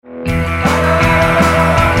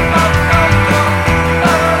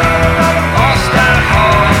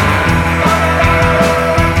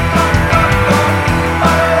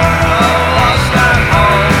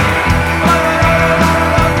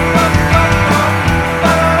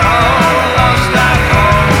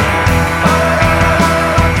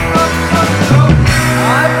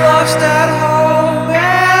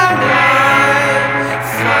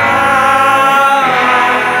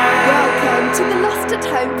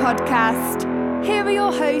podcast. Here are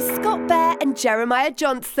your hosts, Scott Bear and Jeremiah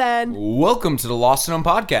Johnson. Welcome to the Lost and Known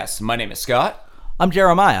podcast. My name is Scott. I'm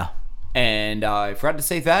Jeremiah. And I forgot to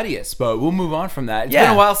say Thaddeus, but we'll move on from that. It's been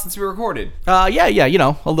a while since we recorded. Yeah, you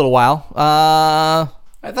know, a little while.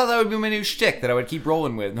 I thought that would be my new shtick that I would keep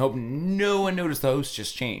rolling with and hope no one noticed the host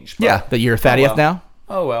just changed. But, yeah, that you're Thaddeus now?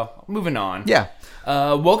 Oh, well. Moving on. Yeah.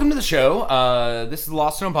 Welcome to the show. This is the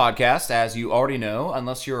Lost and Known podcast, as you already know,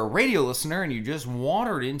 unless you're a radio listener and you just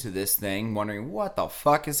wandered into this thing wondering what the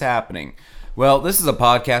fuck is happening. Well, this is a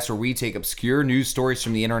podcast where we take obscure news stories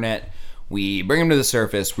from the internet, we bring them to the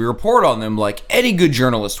surface, we report on them like any good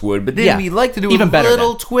journalist would, but then we like to do even a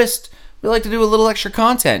little twist. We like to do a little extra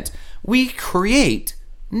content. We create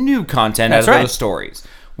new content out of those stories.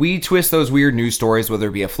 We twist those weird news stories, whether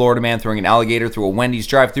it be a Florida man throwing an alligator through a Wendy's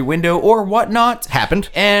drive-thru window or whatnot. Happened.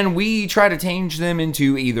 And we try to change them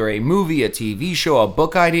into either a movie, a TV show, a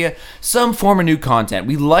book idea, some form of new content.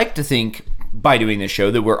 We like to think, by doing this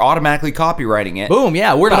show, that we're automatically copywriting it. Boom,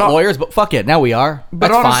 yeah, we're not lawyers, but fuck it, now we are. But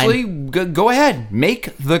That's honestly, fine. go ahead.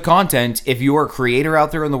 Make the content if you're a creator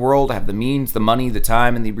out there in the world, have the means, the money, the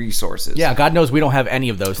time, and the resources. Yeah, God knows we don't have any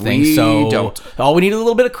of those things, We so don't. All we need is a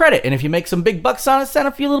little bit of credit, and if you make some big bucks on it, send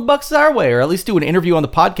a few little bucks our way, or at least do an interview on the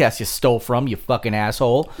podcast you stole from, you fucking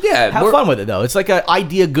asshole. Yeah, have fun with it, though. It's like an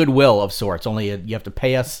idea goodwill of sorts, only you have to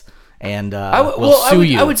pay us. And we'll sue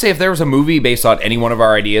you. I would say if there was a movie based on any one of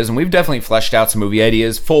our ideas, and we've definitely fleshed out some movie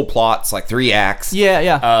ideas, full plots, like 3 acts.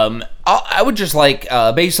 Yeah. I would just like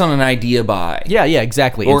based on an idea by. Yeah,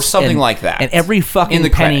 exactly. Or something like that. And every fucking In the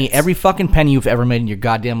penny, credits. you've ever made in your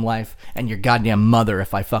goddamn life, and your goddamn mother,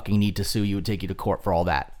 if I fucking need to sue you and take you to court for all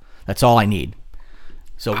that. That's all I need.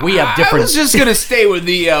 So we have different. I was just gonna stay with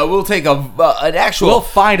the. We'll take an actual. We'll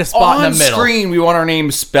find a spot in the middle. On screen, we want our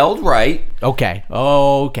name spelled right. Okay.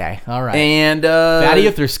 All right. And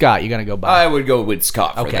Thaddeus or Scott, you're gonna go by. I would go with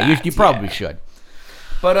Scott. For okay, that. you probably should.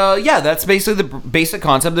 But that's basically the basic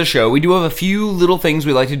concept of the show. We do have a few little things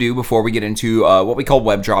we like to do before we get into what we call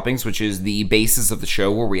web droppings, which is the basis of the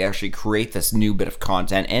show where we actually create this new bit of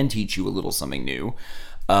content and teach you a little something new.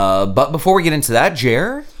 But before we get into that,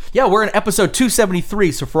 Jer? Yeah, we're in episode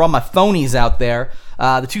 273, so for all my phonies out there,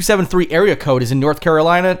 the 273 area code is in North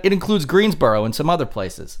Carolina. It includes Greensboro and some other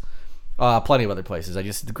places. Plenty of other places.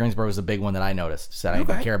 The Greensboro is the big one that I noticed. So I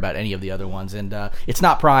didn't care about any of the other ones. And it's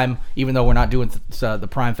not Prime, even though we're not doing the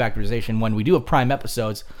Prime factorization. When we do have Prime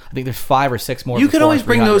episodes, I think there's 5 or 6 more. You can always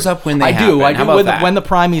bring those up when they happen. I do. When the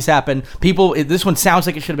Primies happen, this one sounds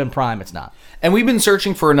like it should have been Prime. It's not. And we've been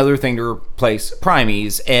searching for another thing to replace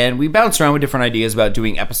Primies, and we bounced around with different ideas about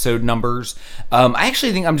doing episode numbers. I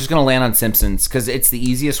actually think I'm just going to land on Simpsons, because it's the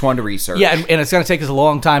easiest one to research. Yeah, and it's going to take us a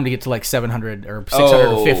long time to get to like 700 or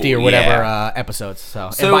 650 or whatever episodes.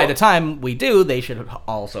 So and by the time we do, they should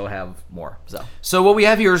also have more. So what we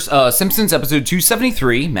have here is Simpsons episode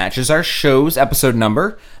 273, matches our show's episode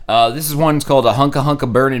number. This is one called A Hunka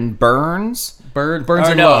Hunka Burnin' Burns. Burns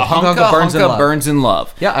in Love. Hunka Burns in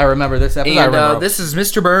Love. Yeah, I remember this episode. And this is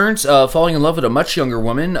Mr. Burns falling in love with a much younger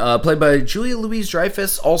woman, played by Julia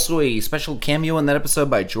Louis-Dreyfus. Also a special cameo in that episode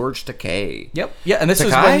by George Takei. Yep. Yeah, and this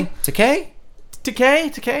is when... Takei.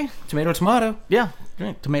 Tomato. Yeah,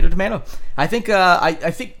 tomato. I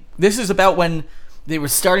think this is about when they were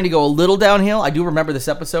starting to go a little downhill. I do remember this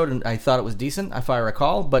episode, and I thought it was decent, if I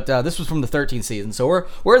recall. But this was from the 13th season, so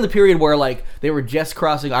we're in the period where like they were just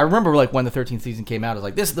crossing. I remember like when the 13th season came out, I was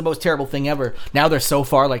like, this is the most terrible thing ever. Now they're so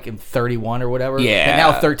far like in 31 or whatever. Yeah. And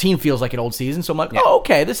now 13 feels like an old season, so I'm like, oh,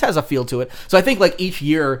 okay, this has a feel to it. So I think like each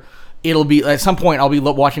year, it'll be at some point I'll be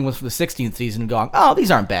watching one from the 16th season and going, oh,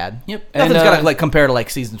 these aren't bad. Yep. Nothing's gonna like compare to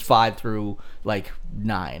like seasons 5 through like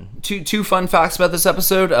 9. Two fun facts about this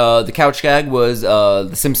episode. The couch gag was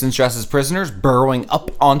the Simpsons dressed as prisoners burrowing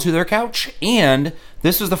up onto their couch, and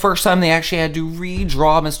this was the first time they actually had to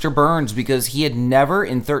redraw Mr. Burns because he had never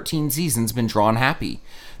in 13 seasons been drawn happy.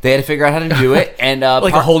 They had to figure out how to do it, and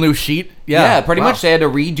like a whole new sheet. Yeah, pretty much. They had to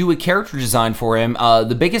redo a character design for him.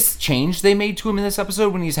 The biggest change they made to him in this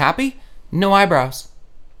episode when he's happy: no eyebrows.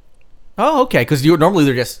 Oh, okay. Because normally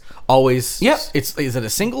they're just always. Yep. Is it a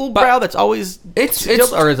single brow that's always? It's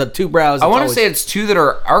or is it 2 brows? I want to say it's 2 that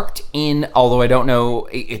are arced in. Although I don't know.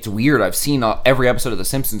 It's weird. I've seen every episode of The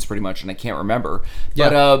Simpsons pretty much, and I can't remember.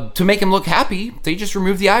 But to make him look happy, they just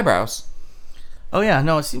removed the eyebrows. Oh yeah,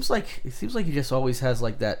 no. It seems like he just always has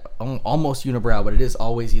like that almost unibrow, but it is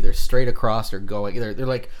always either straight across or going.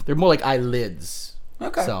 They're more like eyelids.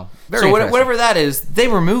 Okay. So whatever that is, they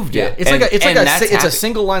removed it. It's it's a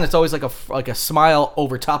single line that's always like a smile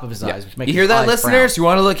over top of his eyes. Which makes you hear that, listeners? You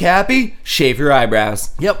want to look happy? Shave your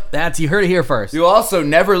eyebrows. Yep, you heard it here first. You also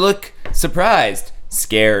never look surprised,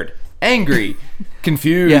 scared, angry.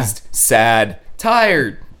 confused, sad,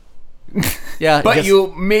 tired. Yeah, But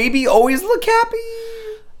you maybe always look happy.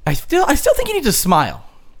 I still think you need to smile.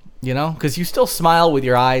 You know, because you still smile with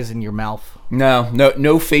your eyes and your mouth.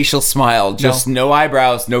 No facial smile. Just no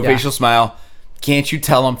eyebrows, no facial smile. Can't you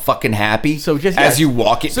tell I'm fucking happy? So just as you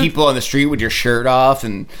walk at people on the street with your shirt off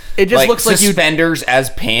and it just looks like suspenders as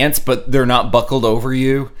pants, but they're not buckled over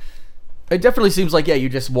you. It definitely seems like you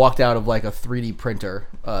just walked out of like a 3D printer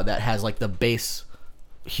that has like the base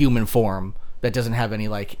human form that doesn't have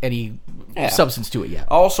any substance to it yet.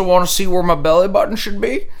 I also want to see where my belly button should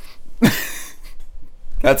be.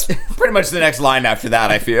 That's pretty much the next line after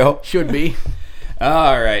that, I feel. Should be.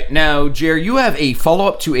 All right. Now, Jer, you have a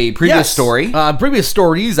follow-up to a previous story. Previous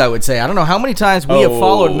stories, I would say. I don't know how many times we have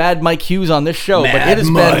followed Mad Mike Hughes on this show, but it has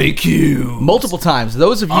been multiple times.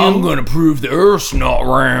 Those of you... I'm going to prove the Earth's not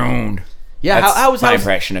round. Yeah, That's my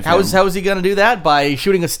impression of him. How is he going to do that? By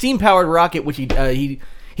shooting a steam-powered rocket, which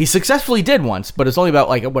he successfully did once, but it's only about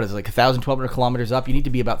 1,000, 1,200 kilometers up. You need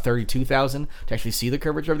to be about 32,000 to actually see the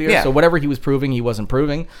curvature of the Earth. Yeah. So whatever he was proving, he wasn't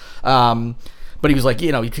proving. But he was like,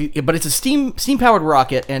 but it's a steam-powered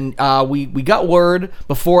rocket, and we got word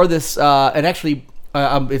before this, and actually,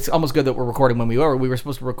 it's almost good that we're recording when we were. We were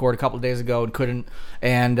supposed to record a couple of days ago and couldn't,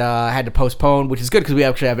 and had to postpone, which is good because we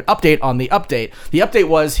actually have an update on the update. The update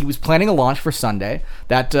was he was planning a launch for Sunday.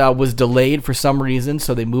 That was delayed for some reason,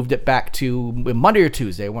 so they moved it back to Monday or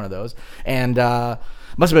Tuesday, one of those, and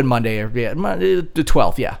must have been Monday or the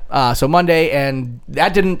 12th, yeah. So Monday, and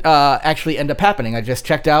that didn't actually end up happening. I just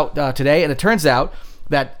checked out today, and it turns out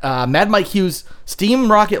that Mad Mike Hughes'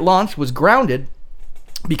 steam rocket launch was grounded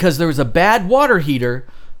because there was a bad water heater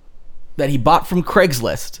that he bought from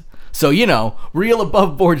Craigslist. So, real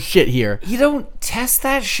above board shit here. You don't test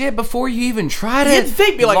that shit before you even try to You'd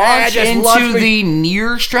think, be like, launch launch into the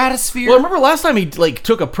near stratosphere. Well, remember last time he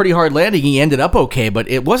took a pretty hard landing, he ended up okay, but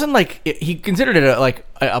it wasn't he considered it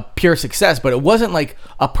a pure success, but it wasn't like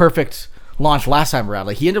a perfect launch last time around.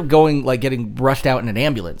 Like he ended up getting rushed out in an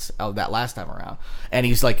ambulance out of that last time around. And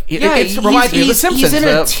he's like, it reminds me of The Simpsons. He's in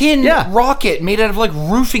a tin rocket made out of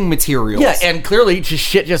roofing materials. Yeah, and clearly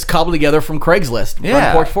shit just cobbled together from Craigslist.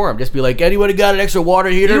 Front porch forum. Just be like, anybody got an extra water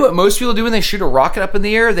heater? You know what most people do when they shoot a rocket up in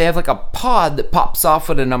the air? They have a pod that pops off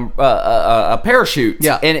with a parachute.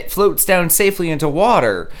 Yeah. And it floats down safely into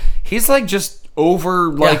water. He's just over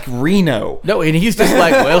Reno. No, and he's just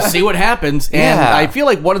like, well, see what happens. And I feel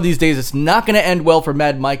like one of these days it's not going to end well for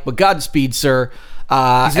Mad Mike, but Godspeed, sir.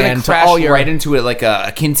 He's going to crash right into it like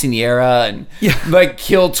a quinceanera and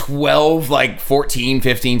kill 12 14,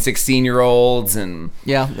 15, 16-year-olds and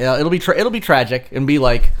it'll be tragic and be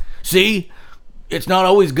like, see, it's not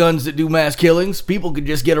always guns that do mass killings. People could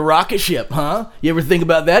just get a rocket ship, huh? You ever think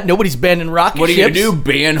about that? Nobody's banning rocket ships. What are you going to do?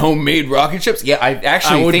 Ban homemade rocket ships? Yeah, I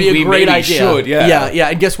actually would think be a we great maybe idea. should. Yeah.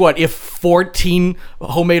 And guess what? If 14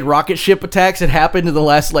 homemade rocket ship attacks had happened in the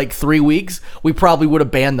last 3 weeks, we probably would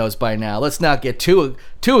have banned those by now. Let's not get too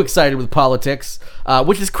excited with politics,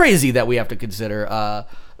 which is crazy that we have to consider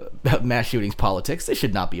mass shootings politics. It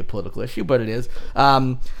should not be a political issue, but it is.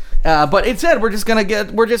 But instead, we're just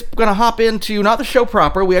gonna hop into not the show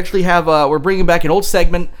proper. We actually have we're bringing back an old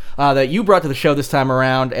segment that you brought to the show this time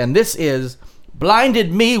around, and this is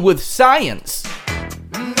Blinded Me with Science.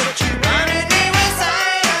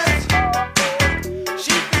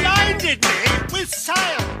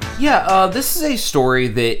 Yeah, this is a story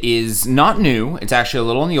that is not new. It's actually a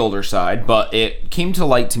little on the older side, but it came to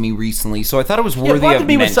light to me recently, so I thought it was worthy of mention.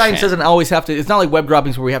 Me with Science doesn't always have to. It's not like web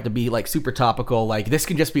droppings where we have to be super topical. This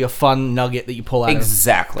can just be a fun nugget that you pull out.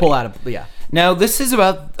 Exactly. Pull out of Now, this is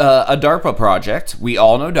about a DARPA project. We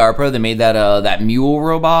all know DARPA. They made that mule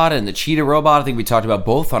robot and the cheetah robot. I think we talked about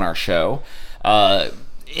both on our show.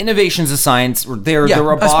 Innovations of science. They're the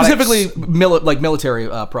robotics. Specifically, military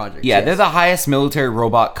projects. Yeah, they're the highest military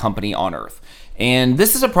robot company on Earth. And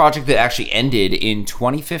this is a project that actually ended in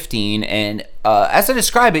 2015. And as I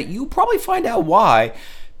describe it, you'll probably find out why.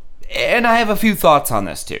 And I have a few thoughts on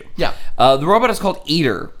this, too. Yeah. The robot is called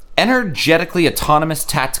Eater, Energetically Autonomous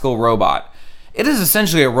Tactical Robot. It is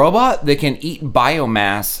essentially a robot that can eat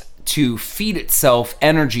biomass to feed itself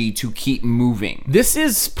energy to keep moving. This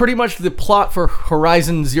is pretty much the plot for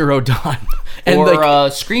Horizon Zero Dawn. And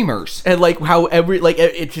or Screamers. And how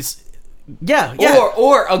it just... Yeah.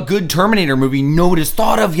 Or a good Terminator movie nobody's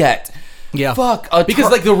thought of yet. Yeah. Fuck.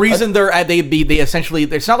 Because the reason they essentially...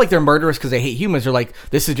 It's not like they're murderous because they hate humans. They're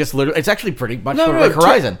this is just literally... It's actually pretty much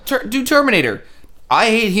Horizon. Do Terminator. I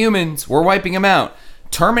hate humans. We're wiping them out.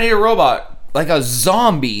 Terminator robot... like a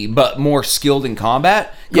zombie, but more skilled in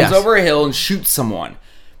combat, comes over a hill and shoots someone.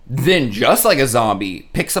 Then, just like a zombie,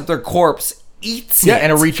 picks up their corpse, eats Yeah, it.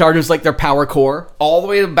 and it recharges like their power core. all the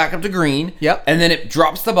way back up to green. Yep. And then it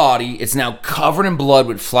drops the body. It's now covered in blood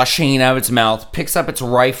with flesh hanging out of its mouth, picks up its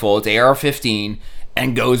rifle, its AR-15,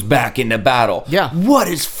 and goes back into battle. Yeah. What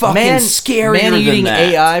is fucking scarier man-eating than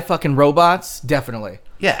that? AI fucking robots? Definitely.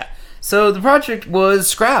 Yeah. So the project was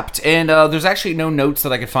scrapped, and there's actually no notes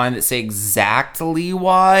that I could find that say exactly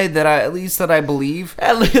why. That I believe.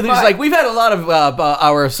 There's like we've had a lot of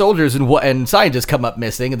our soldiers and scientists come up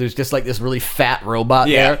missing, and there's just like this really fat robot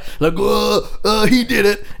Yeah. there, like he did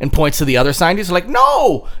it, and points to the other scientists, like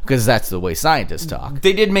no, because that's the way scientists talk.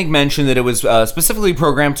 They did make mention that it was specifically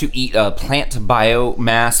programmed to eat plant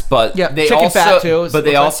biomass, but Yeah, they chicken also, fat, too, But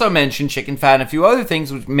they looks like. also mentioned chicken fat and a few other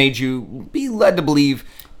things, which made you be led to believe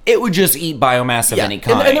it would just eat biomass of any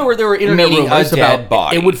kind. And there were internet meaning rumors a dead about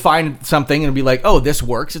body. it would find something and be like, oh, this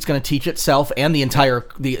works. It's going to teach itself and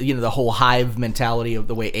the whole hive mentality of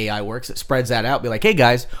the way AI works. It spreads that out. Be like, hey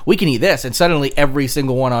guys, we can eat this, and suddenly every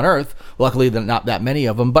single one on Earth. Luckily, there are not that many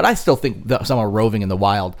of them, but I still think that some are roving in the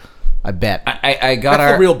wild. I bet. I got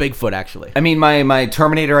That's the real Bigfoot, actually. I mean, my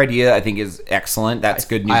Terminator idea, I think, is excellent. That's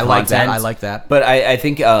good new I like content. that. I like that. But I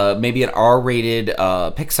think maybe an R-rated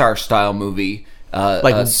Pixar-style movie,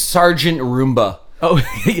 Like- Sergeant Roomba. Oh,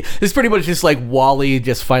 it's pretty much just like Wall-E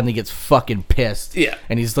just finally gets fucking pissed. Yeah.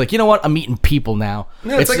 And he's like, you know what? I'm eating people now.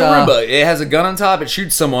 No, it's like a Roomba. It has a gun on top. It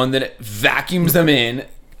shoots someone, then it vacuums them in,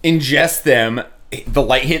 ingests them. The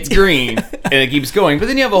light hits green, and it keeps going. But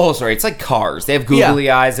then you have a whole story. It's like cars. They have googly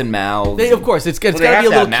eyes and mouths. Of course, it's got to be have a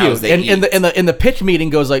to have little mouths cute. they And eat. in the pitch meeting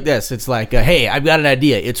goes like this. It's like, hey, I've got an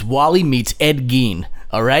idea. It's Wall-E meets Ed Gein.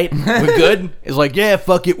 All right, we're good. It's like, yeah,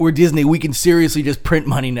 fuck it, we're Disney. We can seriously just print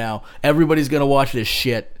money now. Everybody's gonna watch this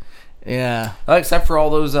shit. Yeah. Except for all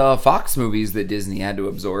those Fox movies that Disney had to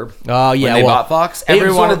absorb. Oh, yeah, When they well, bought Fox, they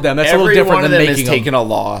absorbed them. That's a little every different one of than them making has them. taken a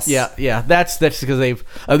loss. Yeah. That's because they've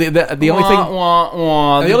the only thing. The only thing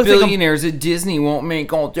I'm- billionaires at Disney won't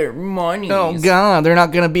make all their money. Oh God, they're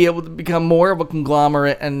not gonna be able to become more of a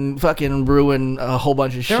conglomerate and fucking ruin a whole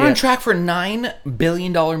bunch of shit. They're on track for $9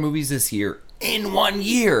 billion movies this year in 1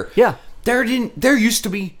 year. Yeah. There used to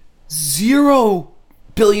be $0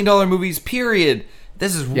 billion movies. Period.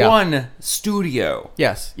 This is one studio.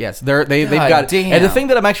 Yes. They've God got. damn. And the thing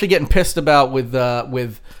that I'm actually getting pissed about with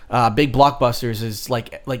big blockbusters is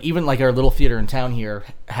like even like our little theater in town here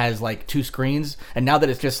has like 2 screens, and now that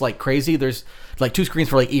it's just like crazy, there's like 2 screens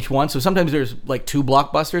for like each one. So sometimes there's like 2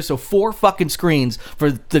 blockbusters, so 4 fucking screens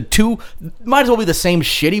for the 2. Might as well be the same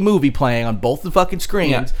shitty movie playing on both the fucking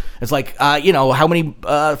screens. Yeah. It's like how many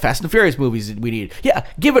Fast and Furious movies did we need? Yeah,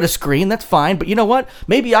 give it a screen, that's fine. But you know what?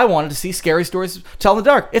 Maybe I wanted to see Scary Stories Tell in the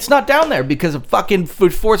Dark. It's not down there because of fucking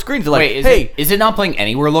 4 screens. They're like, Wait, is it not playing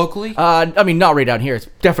anywhere locally? I mean, not right down here. It's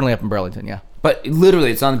definitely up in Burlington, yeah. But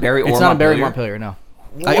literally, it's on Barry or It's not in Barry Montpelier? Montpelier, no.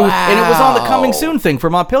 And it was on the Coming Soon thing for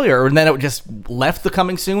Montpelier, and then it just left the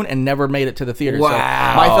Coming Soon and never made it to the theater. Wow,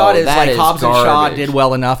 So my thought is that like is Hobbs and Shaw garbage. did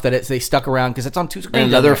well enough that they stuck around because it's on 2 screens.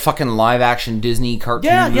 And another fucking live-action Disney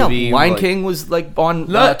cartoon movie. Yeah. Lion King was like on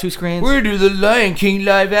 2 screens. We're do the Lion King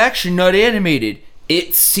live-action, not animated.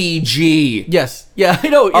 It's CG. Yes. Yeah, I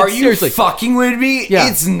know. Are you seriously. fucking with me? Yeah.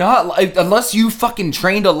 It's not unless you fucking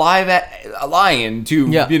trained a lion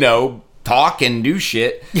to talk and do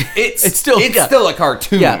shit. It's still a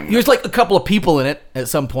cartoon. Yeah, there's like a couple of people in it at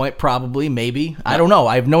some point, probably, maybe. I don't know.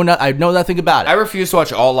 I know nothing about it. I refuse to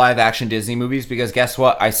watch all live-action Disney movies because guess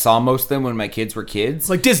what? I saw most of them when my kids were kids.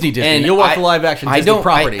 Like Disney. And You'll watch the live-action Disney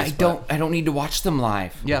properties. I don't need to watch them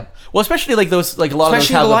live. Yeah. Well, especially like those, like a lot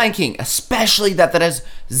Especially of The those. Lion King, especially that has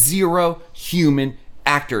 0 human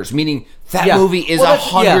actors, meaning that Yeah. movie is Well,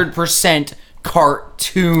 that's- 100%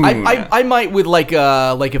 cartoon. I might with like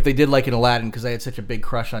if they did like an Aladdin, because I had such a big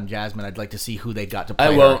crush on Jasmine. I'd like to see who they got to play.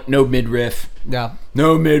 I her. won't. No midriff. Yeah.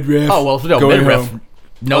 No midriff. Oh well, no Going midriff. home.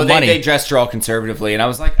 No money. They dressed her all conservatively, and I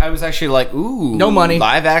was actually like, ooh, No money.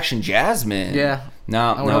 Live action Jasmine. Yeah.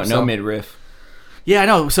 I would No hope so. midriff. Yeah, I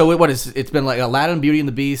know. So it's been like Aladdin, Beauty and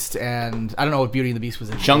the Beast, and I don't know if Beauty and the Beast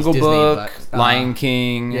was in Jungle Disney, Book, but, Lion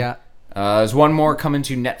King. Yeah. There's one more coming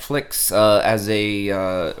to Netflix as a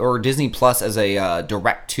or Disney Plus as a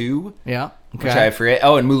direct to. Yeah. Okay. Which I forget.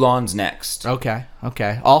 Oh, and Mulan's next. Okay.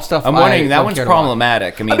 All stuff. I'm wondering that don't one's care to watch.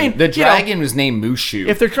 problematic. I mean, the you know, dragon was named Mushu.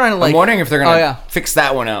 if they're trying to, like- I'm wondering if they're gonna Oh, yeah. fix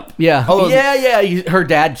that one up. Yeah. Oh, Yeah. Her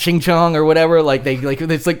dad, Ching Chong or whatever. Like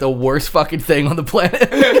it's like the worst fucking thing on the planet.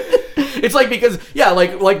 It's like because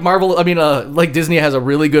like Marvel. I mean, like Disney has a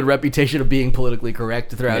really good reputation of being politically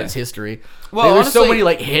correct throughout its history. Well, there's so honestly- many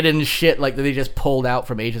like hidden shit like that they just pulled out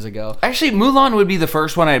from ages ago. Actually, Mulan would be the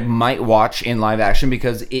first one I might watch in live action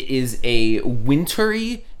because it is a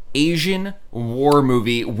wintry Asian war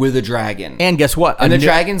movie with a dragon. And guess what? And the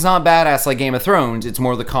dragon's not badass like Game of Thrones. It's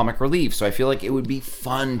more the comic relief. So I feel like it would be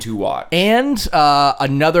fun to watch. And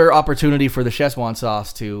another opportunity for the Szechuan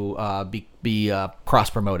sauce to be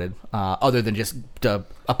cross-promoted, other than just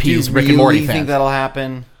appease Do you Rick and Morty really fans. think that'll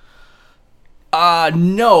happen?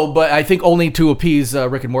 No, but I think only to appease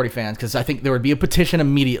Rick and Morty fans, because I think there would be a petition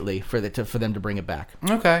immediately for them to bring it back.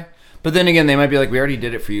 Okay. But then again, they might be like, we already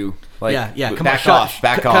did it for you. Like, Yeah. Come back on, off.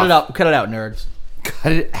 Back cut off. Cut it out, nerds.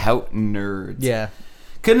 Cut it out, nerds. Yeah.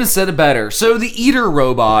 Couldn't have said it better. So the Eater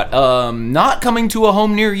robot, not coming to a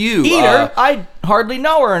home near you. Eater? I hardly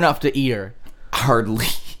know her enough to eat her. Hardly.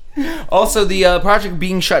 Also, the project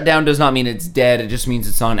being shut down does not mean it's dead. It just means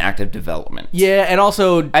it's on active development. Yeah, and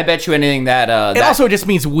also I bet you anything that it also just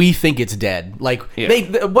means we think it's dead. Like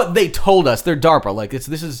what they told us, they're DARPA. Like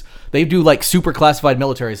they do like super classified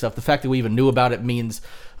military stuff. The fact that we even knew about it means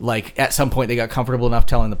like at some point they got comfortable enough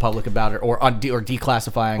telling the public about it or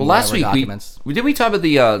declassifying. Well, last week documents. we talk about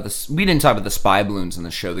we didn't talk about the spy balloons in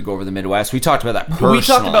the show that go over the Midwest. We talked about that personally. We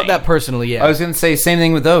talked about that personally. Yeah, I was gonna say same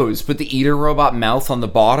thing with those. Put the Eater robot mouth on the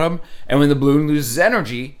bottom, and when the balloon loses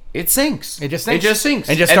energy, it sinks. It just sinks.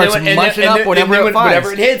 And just starts munching up whatever it finds.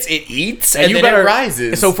 Whatever it hits, it eats, and then it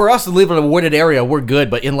rises. So for us to live in a wooded area, we're good.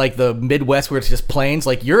 But in like the Midwest where it's just plains,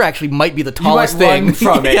 like you're actually might be the tallest thing run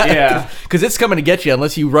from it. Yeah, because it's coming to get you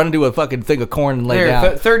unless you run into a fucking thing of corn and lay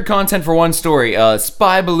down. Third content for one story: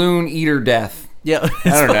 spy balloon eater death. Yeah, I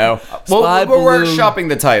don't know. We're workshopping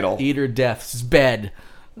the title. Eater death. Bed.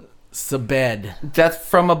 It's a bed. Death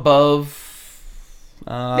from above.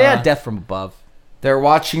 Death from above. They're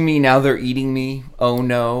watching me now. They're eating me. Oh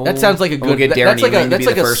no! That sounds like a good. We'll get Darren Ealing to be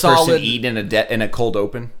the first solid, person to eat in a cold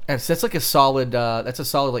open. That's like a solid. That's a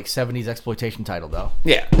solid like 70s exploitation title though.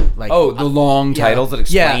 Yeah. Like the long titles that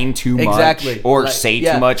explain too much, exactly, or say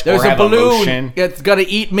too much, There's or have a balloon. Emotion. It's gonna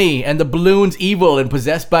eat me, and the balloon's evil and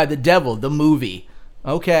possessed by the devil. The movie.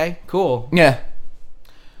 Okay, cool. Yeah.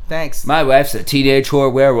 Thanks. My wife's a teenage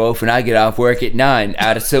whore werewolf, and I get off work at 9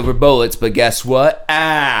 out of silver bullets. But guess what?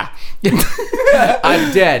 I'm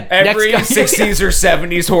dead. Every 60s or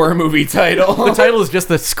 70s horror movie title. The title is just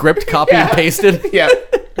the script copy and pasted. Yeah.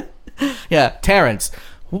 Yeah. Terrence.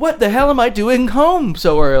 What the hell am I doing home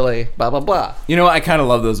so early? Blah blah blah. You know, I kind of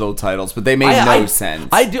love those old titles, but they made no sense.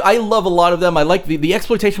 I do. I love a lot of them. I like the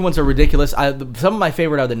exploitation ones are ridiculous. Some of my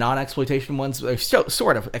favorite are the non-exploitation ones. They're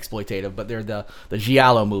sort of exploitative, but they're the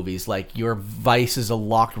giallo movies. Like Your Vice is a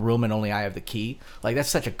Locked Room and Only I Have the Key. Like that's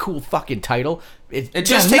such a cool fucking title. It's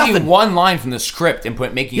just taking one line from the script and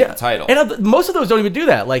making it the title. And most of those don't even do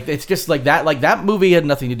that. Like it's just like that. Like that movie had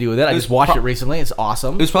nothing to do with it. I just watched it recently. It's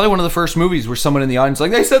awesome. It was probably one of the first movies where someone in the audience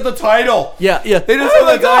like, they said the title. Yeah. They just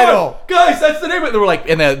said the title. Guys, that's the name of it. They were like,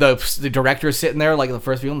 and the director is sitting there like in the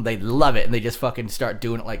first film. They love it and they just fucking start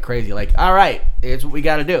doing it like crazy. Like, all right, here's what we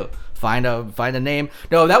got to do. Find a name.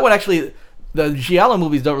 No, that one actually. The giallo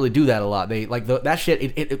movies don't really do that a lot. They like that shit.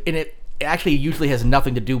 It actually usually has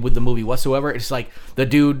nothing to do with the movie whatsoever. It's like the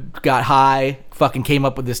dude got high, fucking came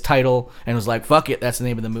up with this title, and was like, fuck it, that's the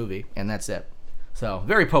name of the movie, and that's it. So,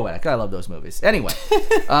 very poetic. I love those movies. Anyway,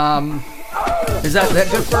 is that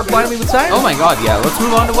good for Blindly with Science? Oh my god, yeah. Let's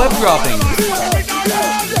move on to web dropping.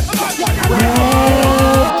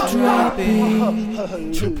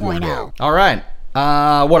 2.0. All right.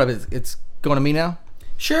 What if it's going to me now?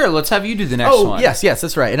 Sure, let's have you do the next one. Yes,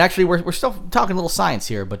 that's right. And actually, we're still talking a little science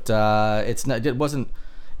here, but it's not. It wasn't.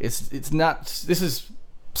 It's not. This is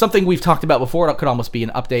something we've talked about before. It could almost be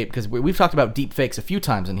an update because we've talked about deep fakes a few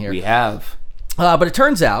times in here. We have. But it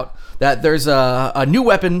turns out that there's a new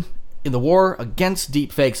weapon in the war against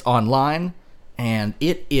deep fakes online, and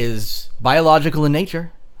it is biological in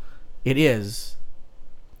nature. It is.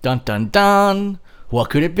 Dun dun dun.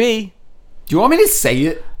 What could it be? Do you want me to say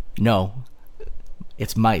it? No.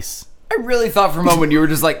 It's mice. I really thought for a moment you were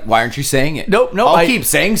just like, why aren't you saying it? Nope. I'll keep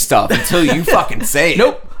saying stuff until you fucking say it.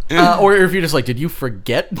 Nope. Or if you're just like, did you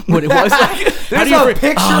forget what it was? Like, there's a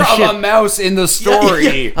picture of a mouse in the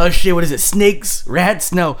story. Yeah. Oh shit, what is it? Snakes?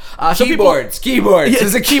 Rats? No. Keyboards. Yeah,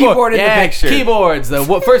 there's a keyboard in the picture. Keyboards. The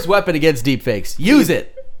first weapon against deepfakes. Use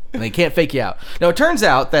it. And they can't fake you out. Now, it turns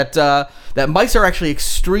out that that mice are actually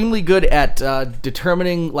extremely good at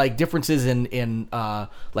determining like differences in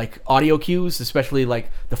like audio cues, especially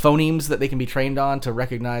like the phonemes that they can be trained on to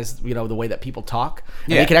recognize, the way that people talk.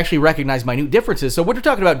 And they can actually recognize minute differences. So when we're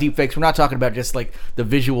talking about deepfakes, we're not talking about just like the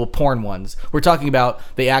visual porn ones. We're talking about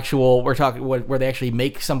where they actually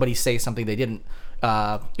make somebody say something they didn't.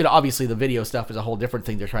 Obviously the video stuff is a whole different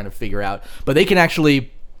thing they're trying to figure out. But they can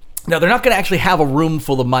actually. Now, they're not going to actually have a room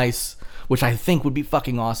full of mice which I think would be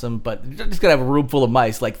fucking awesome. But you're just gonna have a room full of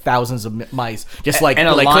mice, like thousands of mice, just like and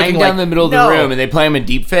a like line clicking, down like, the middle of no. the room, and they play them in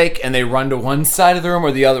deepfake, and they run to one side of the room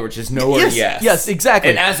or the other, which is nowhere. Yes,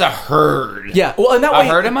 exactly. And as a herd. Yeah, well, and that A way,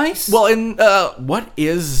 herd of mice? Well, in what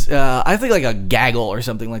is I think like a gaggle or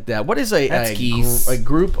something like that. What is That's geese. a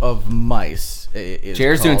group of mice? Is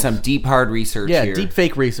Jared's doing called. some deep, hard research yeah, here. deep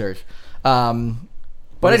fake research. But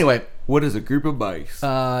anyway, What is a group of mice?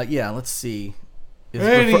 yeah, let's see.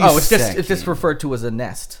 Any It's second. just referred to as a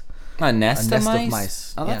nest. A nest, nest of of mice?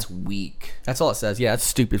 mice, Oh, yeah. that's weak. That's all it says. Yeah, it's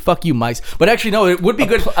stupid. Fuck you, mice. But actually, no, it would be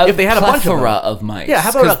good if they had a bunch of plethora them. of mice. Yeah, how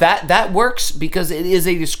about because that works because it is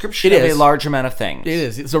a description It of is. a large amount of things. It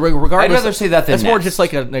is. So regardless, I'd rather say that than that's more nest. just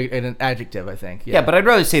like an adjective, I think. Yeah, but I'd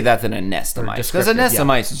rather say that than a nest of Or mice. Because a descriptive, nest yeah. of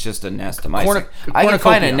mice is just a nest of mice. Cornu- I can find a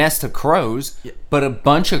cornucopia. nest of crows, but a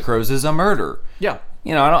bunch of crows is a murder. Yeah.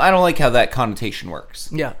 You know, I don't like how that connotation works.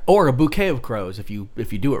 Yeah, or a bouquet of crows if you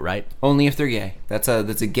do it right. Only if they're gay. That's a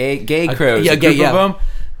gay crows. yeah, a group gay, yeah. of them.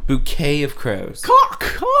 Bouquet of crows. Cock.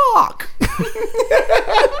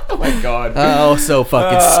 Oh my god. Oh, so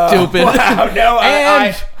fucking stupid. Wow, no,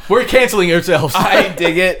 and we're canceling ourselves. I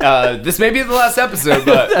dig it. This may be the last episode,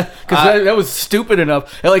 but Because that was stupid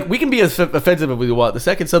enough. And, like, we can be as offensive as we want. The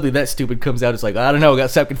second something that stupid comes out, it's like, I don't know, got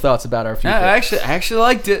second thoughts about our future. I actually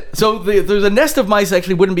liked it. So there's a nest of mice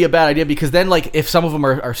actually wouldn't be a bad idea because then, like, if some of them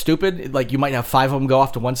are stupid, like, you might have 5 of them go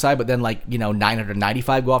off to one side, but then, like,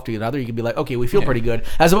 995 go off to another. You can be like, okay, we feel pretty good.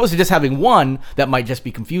 As opposed to just having one that might just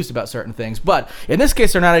be confused about certain things. But in this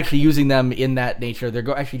case, they're not actually using them in that nature.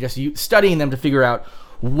 They're actually just studying them to figure out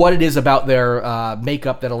what it is about their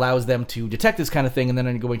makeup that allows them to detect this kind of thing, and then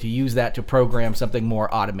they're going to use that to program something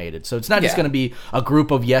more automated. So it's not just going to be a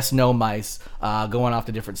group of yes-no mice going off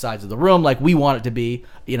to different sides of the room like we want it to be,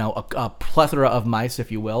 a plethora of mice,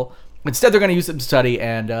 if you will. Instead, they're going to use it to study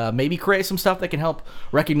and maybe create some stuff that can help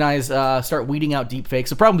recognize, start weeding out deepfakes.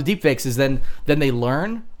 The problem with deepfakes is then they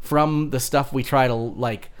learn from the stuff we try to,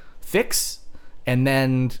 like, fix, and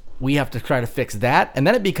then we have to try to fix that, and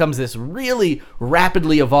then it becomes this really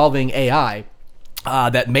rapidly evolving AI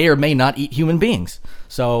that may or may not eat human beings.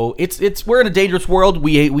 So we're in a dangerous world.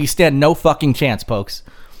 We stand no fucking chance, folks.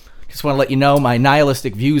 Just want to let you know my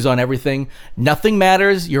nihilistic views on everything. Nothing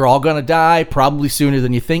matters. You're all going to die, probably sooner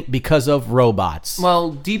than you think, because of robots.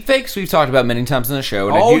 Well, deepfakes we've talked about many times on the show.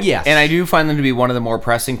 And Yes. And I do find them to be one of the more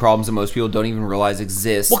pressing problems that most people don't even realize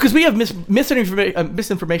exist. Well, because we have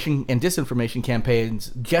misinformation and disinformation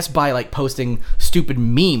campaigns just by, like, posting stupid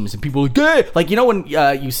memes, and people are like, "Gah!" Like, when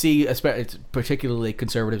you see, it's particularly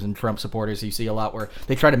conservatives and Trump supporters, you see a lot where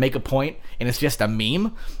they try to make a point and it's just a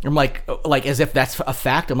meme. I'm like as if that's a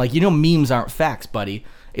fact. I'm like, memes aren't facts, buddy.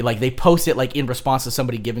 Like, they post it, like, in response to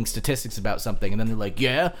somebody giving statistics about something, and then they're like,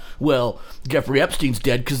 yeah, well, Jeffrey Epstein's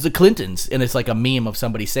dead because the Clintons, and it's like a meme of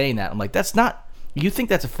somebody saying that. I'm like, that's not. You think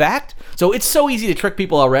that's a fact? So it's so easy to trick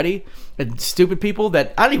people already, and stupid people,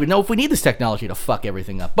 that I don't even know if we need this technology to fuck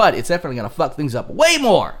everything up. But it's definitely going to fuck things up way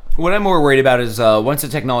more. What I'm more worried about is once the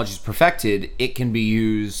technology is perfected, it can be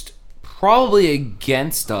used probably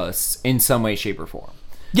against us in some way, shape, or form.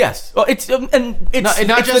 Yes. Well, it's not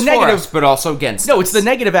Not just for us, but also against us. No, it's the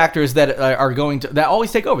negative actors that are going to that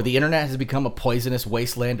always take over. The internet has become a poisonous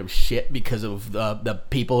wasteland of shit because of the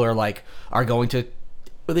people are going to.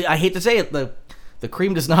 I hate to say it, the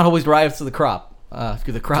cream does not always rise to the crop.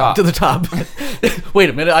 To the top. Wait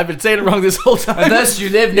a minute, I've been saying it wrong this whole time. Unless you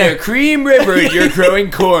live near Cream River and you're growing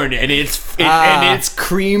corn, and it's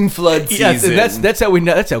cream flood season. Yes, and that's how we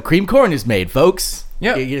know. That's how cream corn is made, folks.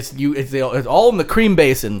 Yeah. It's all in the cream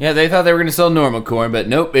basin. Yeah, they thought they were going to sell normal corn, but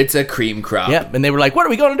nope, it's a cream crop. Yep, and they were like, what are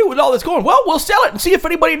we going to do with all this corn? Well, we'll sell it and see if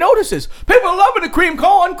anybody notices. People are loving the cream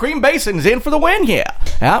corn. Cream basin's in for the win here.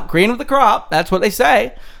 Yeah, cream of the crop. That's what they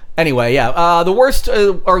say. Anyway, yeah, the worst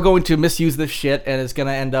are going to misuse this shit, and it's going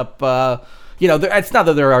to end up... it's not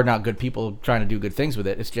that there are not good people trying to do good things with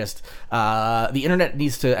it. It's just the internet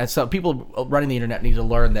needs to, as some people running the internet need to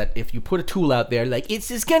learn that if you put a tool out there, like, it's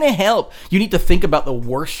just going to help, you need to think about the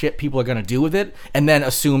worst shit people are going to do with it, and then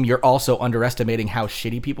assume you're also underestimating how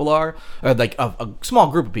shitty people are, or like a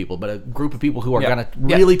small group of people, but a group of people who are going to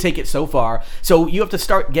really take it so far. So you have to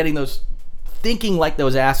start getting thinking like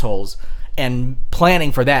those assholes, and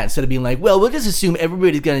planning for that, instead of being like, well, we'll just assume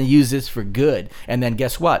everybody's going to use this for good, and then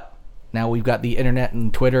guess what? Now we've got the internet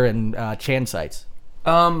and Twitter and Chan sites.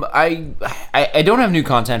 I don't have new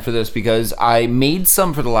content for this because I made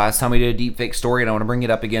some for the last time we did a deepfake story, and I want to bring it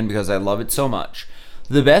up again because I love it so much.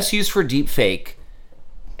 The best use for deepfake,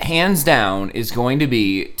 hands down, is going to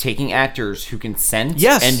be taking actors who can sense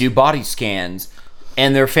and do body scans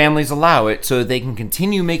and their families allow it so that they can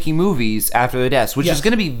continue making movies after their deaths, which Yes. is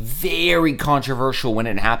going to be very controversial when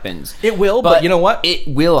it happens. It will, but you know what? It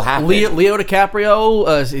will happen. Leo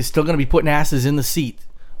DiCaprio is still going to be putting asses in the seat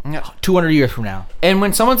 200 years from now. And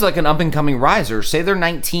when someone's like an up-and-coming riser, say they're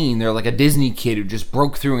 19, they're like a Disney kid who just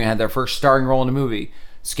broke through and had their first starring role in a movie.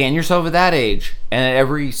 Scan yourself at that age and at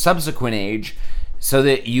every subsequent age so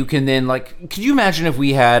that you can then, like... Could you imagine if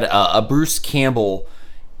we had a Bruce Campbell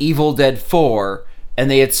Evil Dead 4 and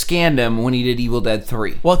they had scanned him when he did Evil Dead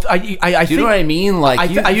 3? Well, I Do you think, know what I mean? Like,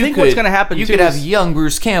 I think what's going to happen You too could have is- young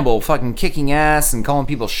Bruce Campbell fucking kicking ass and calling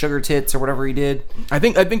people sugar tits or whatever he did. I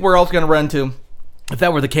think we're also going to run into, if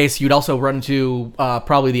that were the case, you'd also run into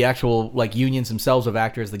probably the actual like unions themselves of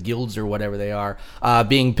actors, the guilds or whatever they are,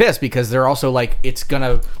 being pissed because they're also like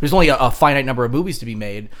there's only a finite number of movies to be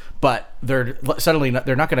made, but they're not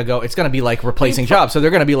going to go. It's going to be like replacing jobs, so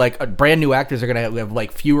they're going to be like brand new actors are going to have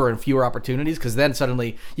like fewer and fewer opportunities because then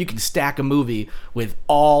suddenly you can stack a movie with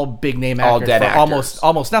all big name actors All dead for actors.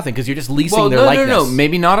 almost nothing because you're just leasing Well, their likeness. no.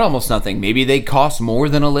 Maybe not almost nothing. Maybe they cost more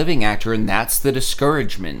than a living actor, and that's the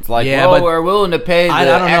discouragement. Like, Yeah, well, but we're willing to pay the I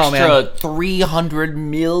don't know, extra $300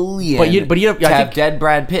 million But you know, to I have think- dead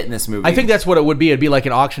Brad Pitt in this movie. I think that's what it would be. It'd be like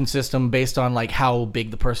an auction system based on like how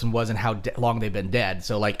big the person was and how long they've been dead.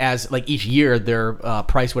 So like as like each year their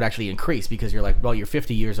price would actually increase because you're like, well, you're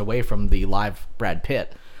 50 years away from the live Brad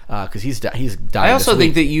Pitt because he's dying. I also this think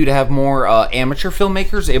week. that you'd have more amateur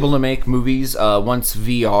filmmakers able to make movies once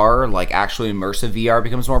VR, like actually immersive VR,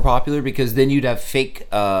 becomes more popular because then you'd have fake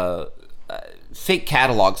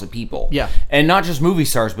catalogs of people. Yeah. And not just movie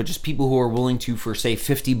stars, but just people who are willing to, for say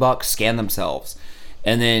 $50, scan themselves.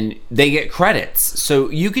 And then they get credits. So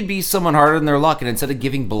you could be someone harder than their luck, and instead of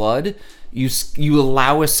giving blood, you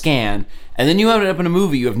allow a scan, and then you end up in a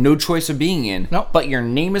movie you have no choice of being in. Nope. But your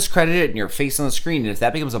name is credited and your face on the screen, and if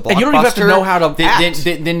that becomes a blockbuster, And you don't even have to know how to act.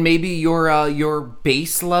 then maybe your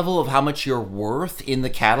base level of how much you're worth in the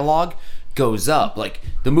catalog goes up. Like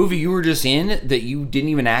the movie you were just in that you didn't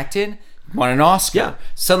even act in won an Oscar. Yeah.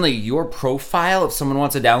 Suddenly your profile, if someone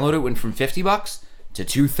wants to download it, went from $50 to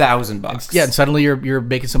 $2,000. Yeah, and suddenly you're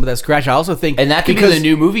making some of that scratch. I also think And that could be because the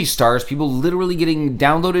new movie stars, people literally getting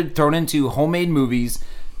downloaded, thrown into homemade movies.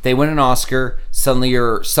 They win an Oscar, suddenly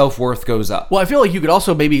your self-worth goes up. Well, I feel like you could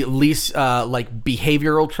also maybe lease like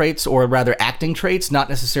behavioral traits or rather acting traits, not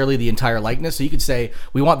necessarily the entire likeness. So you could say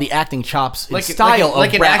we want the acting chops and style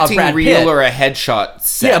like of an acting Brad reel Pitt. or a headshot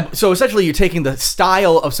set. Yeah, so essentially you're taking the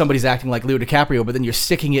style of somebody's acting like Leo DiCaprio, but then you're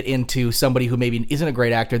sticking it into somebody who maybe isn't a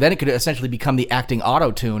great actor. Then it could essentially become the acting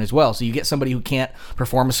auto-tune as well. So you get somebody who can't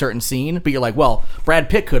perform a certain scene, but you're like, well, Brad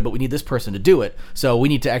Pitt could, but we need this person to do it. So we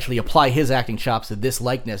need to actually apply his acting chops to this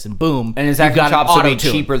likeness, and boom. And his you've acting got an chops will be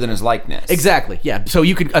auto-tune. cheaper than his likeness. Exactly, yeah. So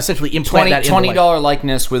you could essentially implant that in the likeness. $20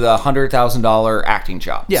 likeness with $100,000 acting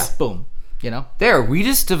chops. Yeah, boom. You know? There, we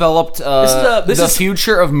just developed This the is-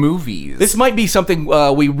 future of movies. This might be something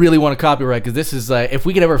we really want to copyright because this is if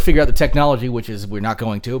we could ever figure out the technology, which is we're not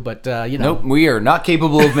going to, but you know, Nope, we are not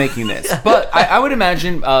capable of making this. But I would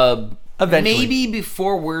imagine Eventually. maybe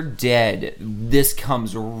before we're dead, this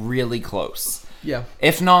comes really close. yeah.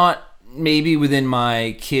 If not, maybe within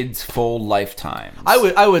my kids' full lifetime.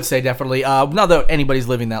 I would say definitely. Not that anybody's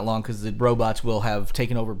living that long because the robots will have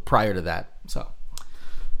taken over prior to that. So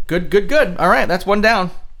good. All right, that's one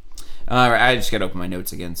down. All right, I just got to open my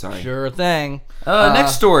notes again. Sorry. Sure thing.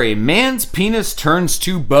 Next story: man's penis turns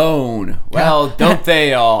to bone. Well, don't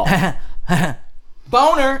they all?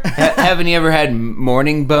 Boner. Haven't you ever had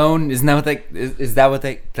morning bone? Isn't that what they? Is that what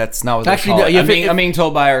they? That's not what they Actually, call no, it. yeah, I'm being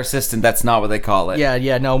told by our assistant that's not what they call it.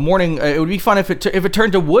 Yeah. No, morning. It would be fun if it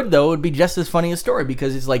turned to wood though. It would be just as funny a story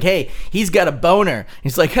because it's like, hey, he's got a boner.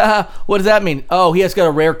 It's like, what does that mean? Oh, he has got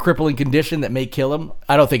a rare crippling condition that may kill him.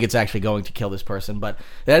 I don't think it's actually going to kill this person, but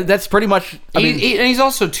that's pretty much. I mean, and he's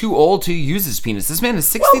also too old to use his penis. This man is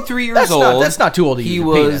 63 years that's old. That's not too old to use He your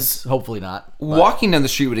was penis. Hopefully not. But- walking down the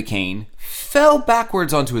street with a cane, fell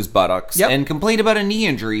backwards onto his buttocks, Yep. and complained about a knee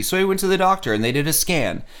injury. So he went to the doctor, and they did a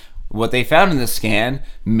scan. What they found in the scan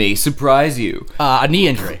may surprise you. a knee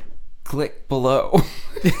injury. Click below.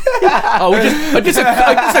 Oh, just a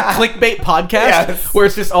clickbait podcast Yes. where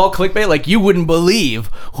it's just all clickbait. Like you wouldn't believe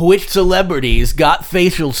which celebrities got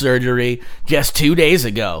facial surgery just 2 days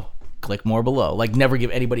ago. Click more below. Like never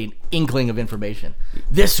give anybody an inkling of information.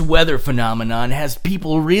 This weather phenomenon has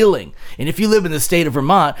people reeling, and if you live in the state of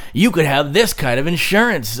Vermont, you could have this kind of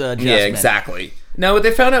insurance adjustment. Yeah, exactly. Now, what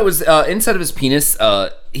they found out was inside of his penis,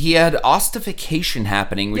 he had ossification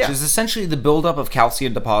happening, which Yeah. is essentially the buildup of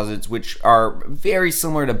calcium deposits, which are very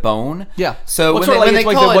similar to bone. Yeah. So Well, when sort of they, when like-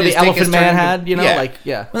 they it's call like it what his the dick Elephant is Man turned to- had, you know, like,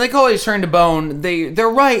 yeah. When they call it his turn to bone, they're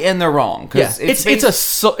right and they're wrong. 'Cause Yeah,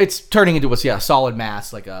 it's turning into a solid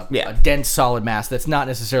mass, like a dense solid mass that's not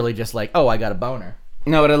necessarily just like, oh, I got a boner.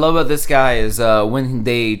 No, what I love about this guy is when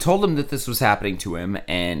they told him that this was happening to him,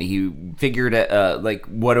 and he figured, like,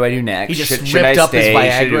 what do I do next? He just Should I ripped up his stay? Should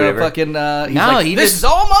I do Viagra whatever? fucking. He's No, like, he this just- is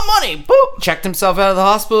all my money. Boop. Checked himself out of the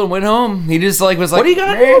hospital and went home. He just like was like, What are you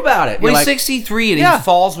gonna do about it? Well, You're he's like- 63 and Yeah. he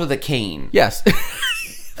falls with a cane. Yes.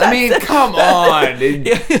 I mean, come on.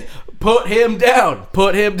 Put him down.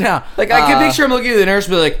 Put him down. Like I can picture him looking at the nurse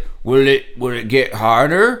and be like, "Will it get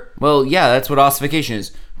harder?" Well, yeah, that's what ossification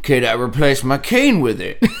is. Could I replace my cane with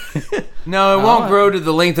it? No, it won't grow to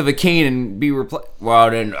the length of a cane and be replaced. Well,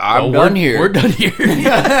 then I'm done here. We're done here.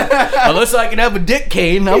 Unless I can have a dick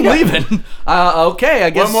cane, I'm leaving. Okay, I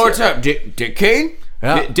guess. One more time. Dick Cane?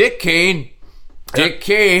 Yeah. Dick Cane. Dick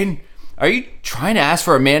Cane. Are you trying to ask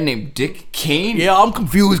for a man named Dick Cane? Yeah, I'm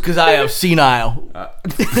confused because I have senile.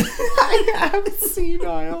 I have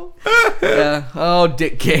senile. Yeah. Oh,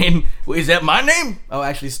 Dick Kane. Is that my name? Oh,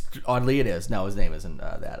 actually, oddly, it is. No, his name isn't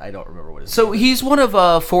that. I don't remember what his So he's one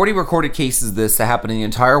of 40 recorded cases of this that happen in the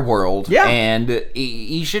entire world. Yeah. And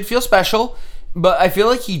he should feel special, but I feel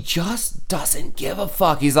like he just doesn't give a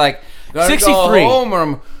fuck. He's like, gotta 63. go home or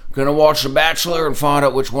I'm gonna watch The Bachelor and find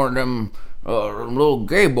out which one of them little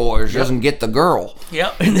gay boys doesn't get the girl.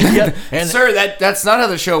 Yep. Yeah. And Sir, that's not how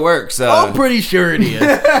the show works. I'm pretty sure it is.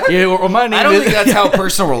 Yeah, well, my name I don't is. think that's how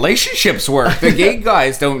personal relationships work. The gay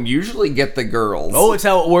guys don't usually get the girls. Oh, it's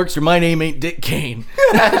how it works. Or my name ain't Dick Kane.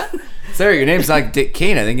 Sir, your name's not Dick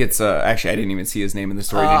Kane. I think it's actually I didn't even see his name in the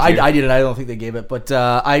story. Did you? I didn't. I don't think they gave it, but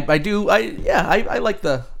I do. I like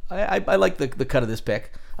the like the cut of this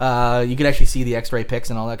pic. You can actually see the X-ray pics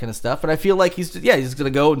and all that kind of stuff. And I feel like he's gonna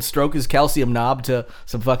go and stroke his calcium knob to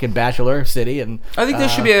some fucking Bachelor City. And I think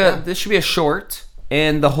this should be a short,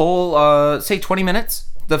 and the whole say 20 minutes.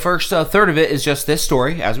 The first third of it is just this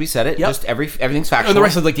story, as we said it. Yep. Just everything's factual. and the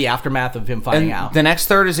rest is like the aftermath of him finding and out. the next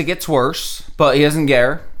third is it gets worse, but he doesn't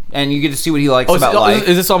care, and you get to see what he likes Oh, about life.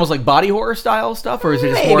 is this almost like body horror style stuff, or is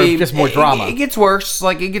it just more It- drama? It gets worse.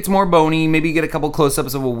 Like it gets more bony. Maybe you get a couple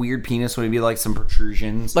close-ups of a weird penis, maybe like some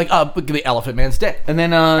protrusions. like the Elephant Man's dick. And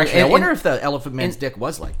then Actually, I and- wonder if the Elephant Man's dick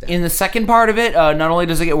was like that. in the second part of it, not only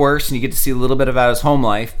does it get worse and you get to see a little bit about his home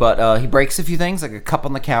life, but he breaks a few things, like a cup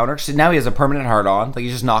on the counter. So now he has a permanent hard-on. Like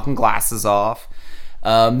he's just knocking glasses off.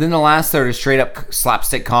 Then the last third is straight up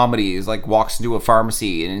slapstick comedy. He's like walks into a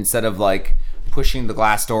pharmacy and instead of like pushing the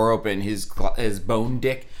glass door open, his bone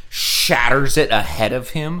dick shatters it ahead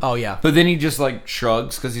of him. Oh, yeah. But then he just like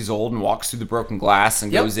shrugs because he's old and walks through the broken glass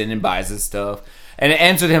and Yep. goes in and buys his stuff. And it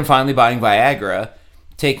ends with him finally buying Viagra,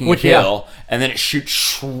 taking Which, a pill, and then it shoots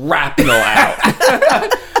shrapnel out.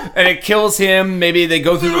 And it kills him. Maybe they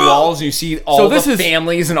go through the walls and you see all this the is-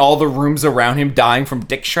 families and all the rooms around him dying from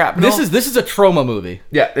dick shrapnel. This is a trauma movie.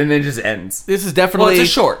 yeah, and then it just ends. This is definitely. Well, it's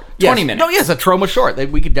a short, Yes. 20 minutes. No, yes, a trauma short.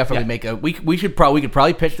 We could definitely Yeah. make a. We could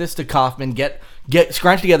probably pitch this to Kaufman. Get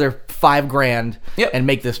scrounge together $5,000 Yep. and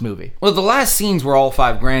make this movie. Well, the last scene's where all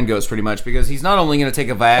 $5,000 goes pretty much because he's not only going to take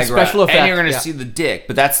a Viagra special effect, and you're going to yeah. see the dick,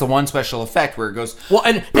 but that's the one special effect where it goes. Well,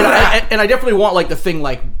 and I definitely want like the thing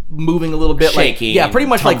like moving a little bit, Shaking, like yeah, pretty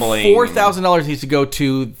much tumbling. like $4,000 needs to go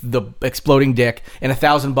to the exploding dick and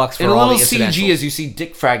 $1,000 for And a all little the CG incidentals. as you see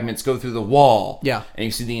dick fragments go through the wall. Yeah. And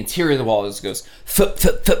you see the interior of the wall as it goes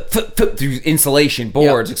through insulation,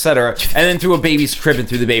 boards, Yep. etc. And then through a baby's crib and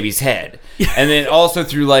through the baby's head. And then also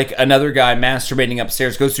through like another guy masturbating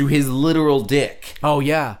upstairs goes through his literal dick. Oh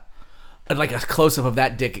yeah, and like a close up of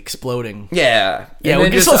that dick exploding. Yeah. Yeah, And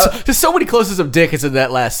then there's so many close-ups of dick is in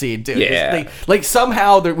that last scene too. Yeah. Like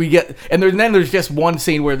somehow that we get, and then there's just one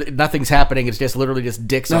scene where nothing's happening. It's just literally just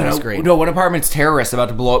dicks on the screen. No, one apartment's terrorist about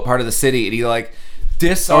to blow up part of the city, and he like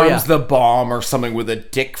disarms yeah. the bomb or something with a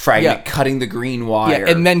dick fragment Yeah. cutting the green wire.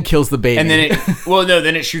 Yeah, and then kills the baby. And then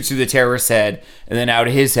then it shoots through the terrorist's head, and then out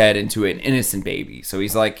of his head into an innocent baby. So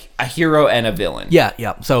he's like a hero and a villain. yeah.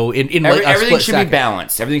 So in like a Everything split should second. be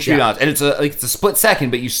balanced. Everything should be Yeah. balanced, and it's a split second,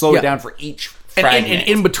 but you slow Yeah. it down for each And fragment.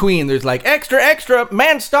 in between, there's like extra.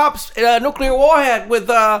 Man stops nuclear warhead with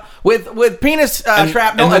penis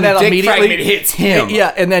shrapnel, and then the dick immediately fragment hits him.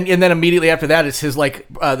 Yeah, and then immediately after that, it's his like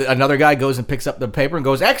another guy goes and picks up the paper and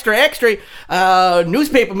goes extra.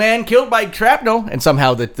 Newspaper man killed by shrapnel, and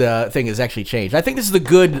somehow the thing is actually changed. I think this is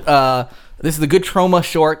the good trauma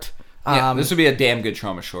short. Yeah, this would be a damn good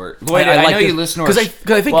trauma short. Lloyd, I I like know this, you listen to our 'cause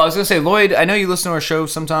I think- well, I was going to say, Lloyd, I know you listen to our show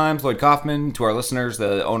sometimes. Lloyd Kaufman, to our listeners,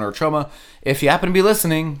 the owner of Trauma. If you happen to be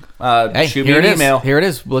listening, Hey, shoot me here an it is. email. Here it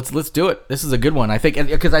is. Let's do it. This is a good one. I think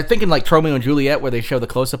because I think in like Romeo and Juliet where they show the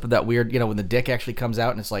close up of that weird, when the dick actually comes out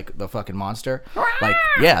and it's like the fucking monster. Like,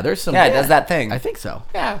 yeah, there's some. Yeah, it does that thing. I think so.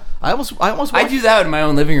 Yeah. I almost. I Watched, do that in my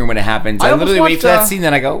own living room when it happens. I I almost literally wait watched, for that scene,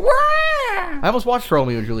 then I go, "Wah!" I almost watched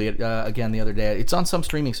Romeo and Juliet again the other day. It's on some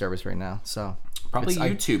streaming service right now. So Probably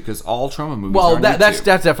YouTube, because all trauma movies well, are on that's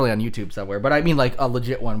YouTube. definitely on YouTube somewhere. But I mean like a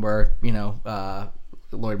legit one where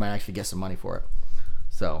Lloyd might actually get some money for it.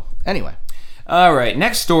 So anyway, All right,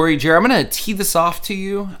 next story, Jerry. I'm going to tee this off to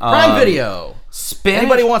you. Prime Video. Spanish.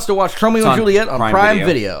 Anybody wants to watch Romeo and on Juliet on Prime Prime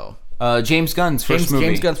Video? James Gunn's first movie.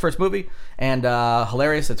 James Gunn's first movie, and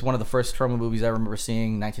hilarious. It's one of the first trauma movies I remember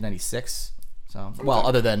seeing, 1996. So, well,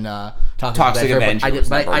 other than Toxic Avenger but was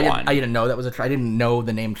number one. I didn't know that was I didn't know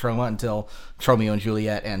the name Trauma until Romeo and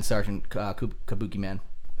Juliet and Sergeant Kabuki Man.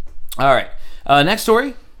 All right, next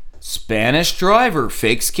story. Spanish driver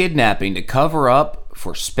fakes kidnapping to cover up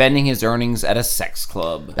for spending his earnings at a sex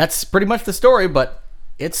club. That's pretty much the story, but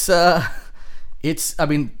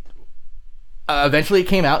eventually it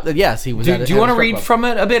came out that yes, he was. Do you want to read from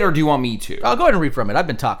it a bit, or do you want me to? I'll go ahead and read from it. I've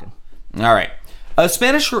been talking. All right. A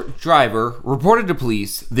Spanish driver reported to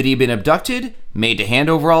police that he had been abducted, made to hand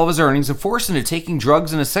over all of his earnings, and forced into taking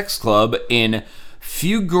drugs in a sex club in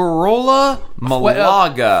Figueroa,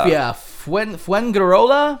 Malaga.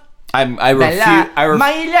 Fuengirola. I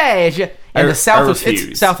refuse. In the south of refuse.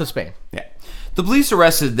 it's south of Spain. Yeah. The police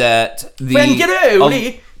arrested that the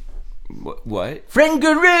Fuengirola. What?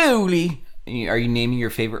 Fuengirola. Are you naming your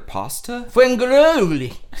favorite pasta?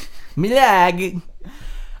 Fuengirola. Milag.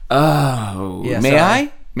 Oh. Yeah, May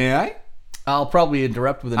sorry. I? I'll probably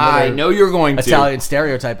interrupt with another I know you're going to. Italian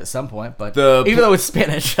stereotype at some point, but even though it's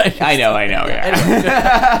Spanish, I know. Yeah.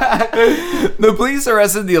 The police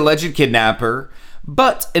arrested the alleged kidnapper,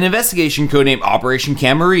 but an investigation codenamed Operation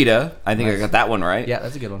Camarita, I think I got that one right. Yeah,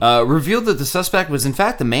 that's a good one. Revealed that the suspect was in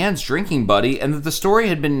fact the man's drinking buddy, and that the story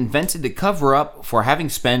had been invented to cover up for having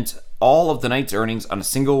spent all of the night's earnings on a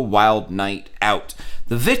single wild night out.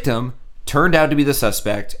 The victim turned out to be the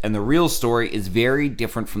suspect, and the real story is very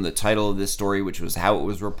different from the title of this story, which was how it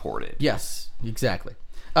was reported. Yes, exactly.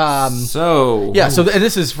 So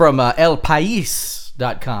this is from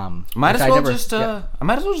elpais.com. I might as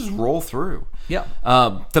well just roll through. Yeah.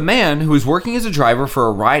 The man, who was working as a driver for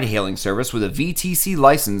a ride-hailing service with a VTC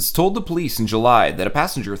license, told the police in July that a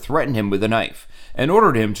passenger threatened him with a knife and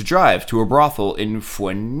ordered him to drive to a brothel in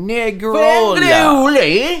Fuengirola.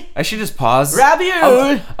 I should just pause.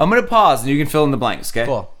 Ravioli. I'm going to pause, and you can fill in the blanks, okay?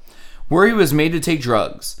 Cool. Where he was made to take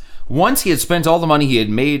drugs. Once he had spent all the money he had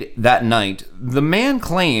made that night, the man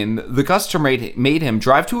claimed the customer made him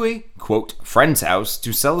drive to a, quote, friend's house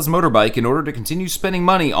to sell his motorbike in order to continue spending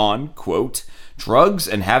money on, quote, drugs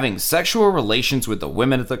and having sexual relations with the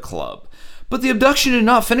women at the club. But the abduction did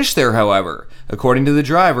not finish there, however. According to the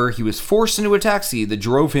driver, he was forced into a taxi that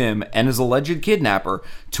drove him and his alleged kidnapper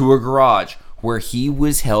to a garage where he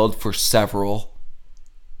was held for several...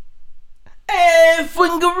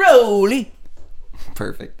 Fuengirola.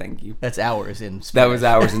 Perfect, thank you. That's hours in Spanish. That was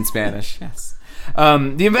hours in Spanish, yes.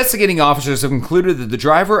 The investigating officers have concluded that the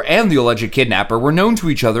driver and the alleged kidnapper were known to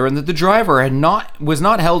each other and that the driver was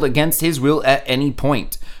not held against his will at any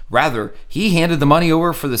point. Rather, he handed the money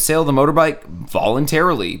over for the sale of the motorbike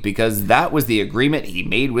voluntarily because that was the agreement he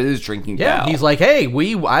made with his drinking pal. He's like, hey,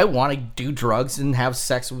 I want to do drugs and have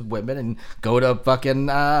sex with women and go to fucking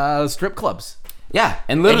strip clubs. Yeah,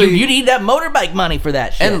 and literally... you need that motorbike money for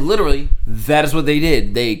that shit. And literally, that is what they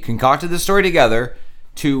did. They concocted the story together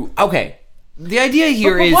to... Okay, the idea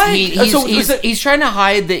here is he's trying to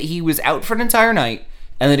hide that he was out for an entire night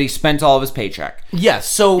and that he spent all of his paycheck. Yes.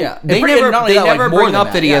 So they never bring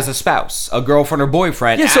up that he has a spouse, a girlfriend or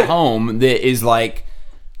boyfriend at home that is like,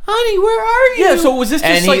 honey, where are you? Yeah, so was this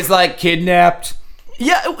just and he's like kidnapped.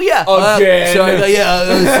 Yeah. Again.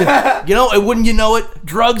 And wouldn't you know it,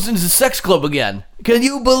 drugs into the sex club again. Can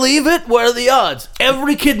you believe it? What are the odds?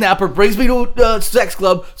 Every kidnapper brings me to a sex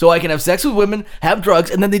club so I can have sex with women, have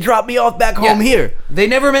drugs, and then they drop me off back home here. They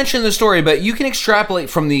never mention the story, but you can extrapolate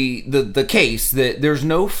from the case that there's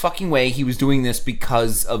no fucking way he was doing this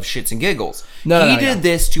because of shits and giggles. He did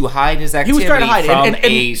this to hide his activity. He was trying to hide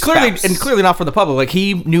it, spouse. and clearly not for the public. Like,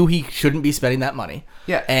 he knew he shouldn't be spending that money.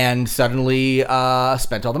 Yeah. And suddenly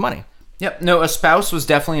spent all the money. Yep. No, a spouse was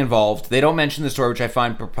definitely involved. They don't mention the story, which I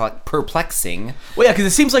find perplexing. Well, yeah, because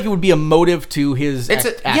it seems like it would be a motive to his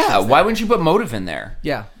actions. Why wouldn't you put motive in there?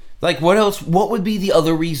 Yeah. Like, what else? What would be the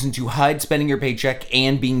other reason to hide spending your paycheck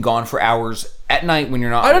and being gone for hours at night when you're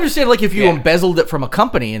not. I understand, like, if you Yeah. embezzled it from a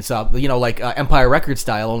company and stuff, you know, like Empire Records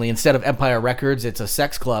style, only instead of Empire Records, it's a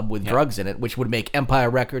sex club with drugs in it, which would make Empire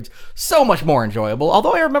Records so much more enjoyable.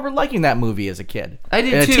 Although I remember liking that movie as a kid. I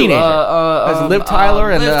did and too. A teenager. As Liv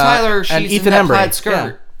Tyler and Liv Tyler, and she's Ethan in that Embry. plaid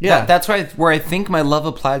skirt. Yeah. That's where I think my love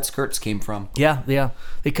of plaid skirts came from. Yeah.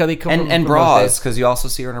 They come And from those bras, days. because you also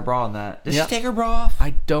see her in a bra in that. Does Yeah. she take her bra off?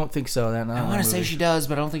 I don't think so. I want to say she does,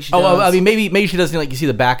 but I don't think she does. Oh, I mean, maybe she doesn't, like, you see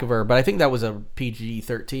the back of her, but I think that was a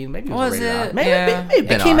PG-13. Maybe it was, Was a rated R. it? Maybe, Yeah. maybe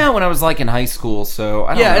It came out when I was like in high school, so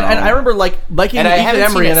I don't know. And I remember liking And I Ethan haven't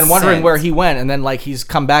seen Embry it and then wondering since. where he went, and then like he's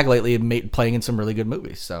come back lately and playing in some really good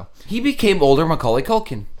movies. So He became older Macaulay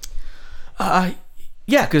Culkin.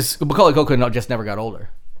 yeah, because Macaulay Culkin just never got older.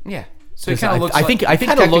 Yeah. So he 'Cause kind of looks. I think kind of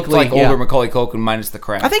looked technically, like yeah. older Macaulay Culkin minus the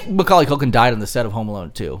crack. I think Macaulay Culkin died on the set of Home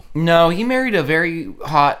Alone 2. No, he married a very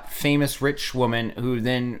hot, famous, rich woman who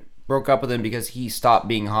then broke up with him because he stopped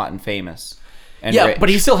being hot and famous. And Yeah, rich. but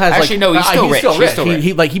he still has actually no, he's still rich. He's still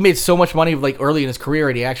rich. He made so much money like early in his career,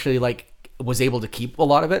 and he actually like was able to keep a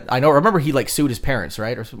lot of it. I remember he like sued his parents,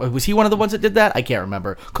 right? Or was he one of the ones that did that? I can't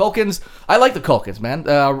remember. Culkins, I like the Culkins, man.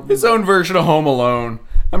 His own version of Home Alone.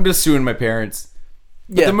 I'm just suing my parents.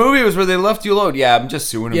 But the movie was where they left you alone. Yeah, I'm just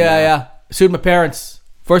suing them. Yeah. Sued my parents.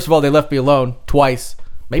 First of all, they left me alone twice,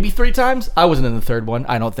 maybe 3 times. I wasn't in the third one.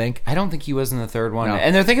 I don't think. I don't think he was in the third one. No.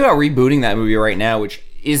 And they're thinking about rebooting that movie right now, which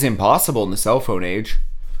is impossible in the cell phone age.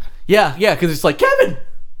 Yeah, because it's like, Kevin,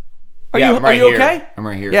 are Yeah, you I'm right are you here. okay? I'm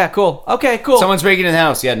right here. Yeah, cool. Okay, cool. Someone's breaking in the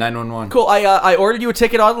house. Yeah, 911. Cool. I ordered you a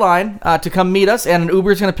ticket online to come meet us, and an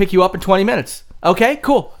Uber is going to pick you up in 20 minutes. Okay,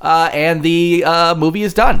 cool. And the movie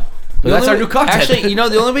is done. So that's our new content. Actually,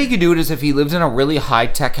 the only way you could do it is if he lived in a really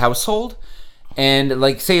high-tech household, and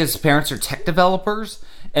like say his parents are tech developers,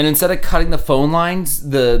 and instead of cutting the phone lines,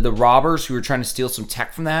 the robbers who were trying to steal some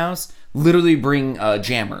tech from the house literally bring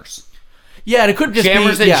jammers. Yeah, and it could just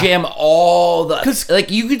Jammers be... that jam all the... 'Cause- like,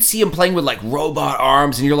 you could see him playing with, like, robot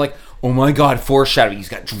arms, and you're like, oh my god, foreshadowing. He's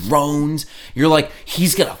got drones. You're like,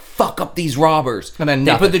 he's gonna fuck up these robbers. And then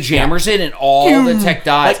they nothing. put the jammers in, and all the tech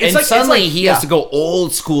dies. Like, it's and like- suddenly it's like- he has to go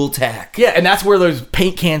old school tech. Yeah, and that's where those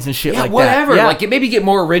paint cans and shit Yeah, like whatever. that. Yeah. Like, maybe get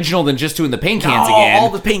more original than just doing the paint cans Oh, again. all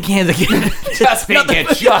the paint cans again. just paint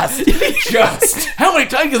cans. Just. How many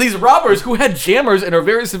times do these robbers who had jammers and are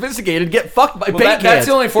very sophisticated get fucked by paint cans? That's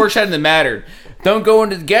the only foreshadowing that mattered. Don't go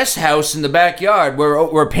into the guest house in the backyard.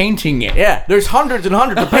 We're painting it. Yeah, there's hundreds and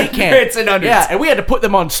hundreds of paint cans. Hundreds and hundreds. Yeah, and we had to put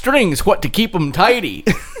them on strings, to keep them tidy.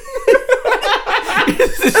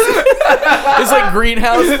 It's like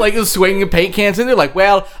greenhouse, like swinging paint cans, and they're like,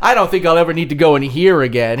 "Well, I don't think I'll ever need to go in here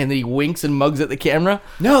again." And then he winks and mugs at the camera.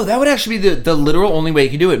 No, that would actually be the literal only way you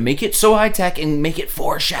can do it. Make it so high tech and make it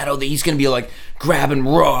foreshadow that he's going to be like grabbing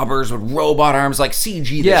robbers with robot arms, like CG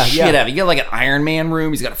the Yeah, shit yeah. out of it. You got like an Iron Man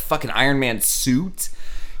room. He's got a fucking Iron Man suit.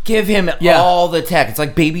 Give him Yeah. all the tech. It's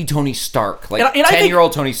like baby Tony Stark, like And I think-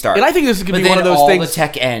 10-year-old Tony Stark. and I think this could But be one then of those all things- the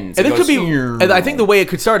tech ends. And It it could be, goes, and I think the way it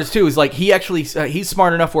could start is too is like he actually he's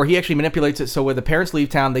smart enough where he actually manipulates it so when the parents leave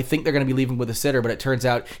town, they think they're going to be leaving with a sitter, but it turns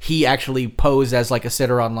out he actually posed as like a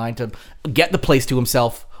sitter online to get the place to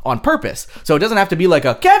himself on purpose. So it doesn't have to be like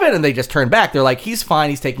a Kevin and they just turn back. They're like, he's fine,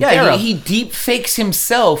 he's taken care Yeah, of. he deep fakes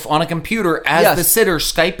himself on a computer as Yes. the sitter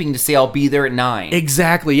Skyping to say I'll be there at 9.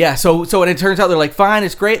 Exactly, yeah. So and it turns out they're like, fine,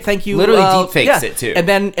 it's great, thank you. Literally deep fakes it, too. And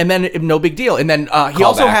then no big deal. And then he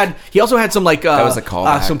also had some like was a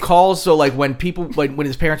callback. some calls. So like when people when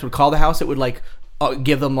his parents would call the house, it would like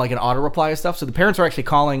give them like an auto reply and stuff. So the parents are actually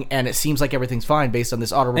calling, and it seems like everything's fine based on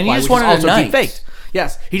this auto reply, he just which is wanted a also night. deep faked.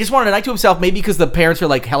 Yes, he just wanted a night to himself, maybe because the parents are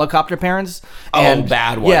like helicopter parents. And,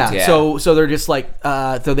 bad ones, yeah. So they're just like,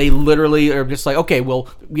 so they literally are just like, okay, we'll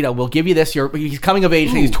give you this. He's coming of age,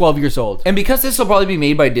 and he's 12 years old. And because this will probably be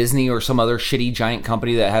made by Disney or some other shitty giant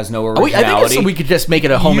company that has no I originality, think we could just make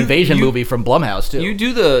it a home invasion you- movie from Blumhouse too. you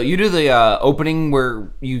do the opening where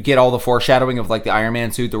you get all the foreshadowing of like the Iron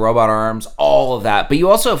Man suit, the robot arms, all of that. But you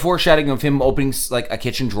also have foreshadowing of him opening like a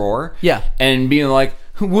kitchen drawer, Yeah. and being like,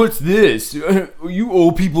 "What's this? You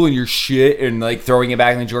old people in your shit," and like throwing it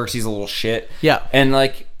back in the drawer 'cause he's a little shit. Yeah. and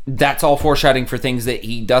like. That's all foreshadowing for things that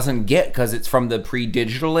he doesn't get because it's from the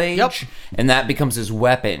pre-digital age, Yep. and that becomes his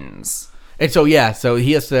weapons. And so so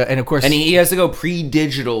he has to, and of course, And he has to go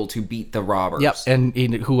pre-digital to beat the robbers. yep, and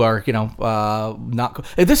who are not.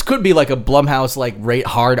 This could be like a Blumhouse like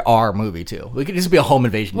hard R movie too. It could just be a home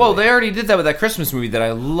invasion. Well, movie. they already did that with that Christmas movie that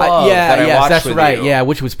I love. yeah, that I yes, watched that's with right. you. Yeah,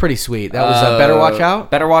 which was pretty sweet. That was Better Watch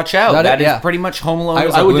Out. Better Watch Out. That it? That is Yeah. pretty much Home Alone.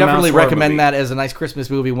 as I a would Blumhouse definitely horror recommend movie. that as a nice Christmas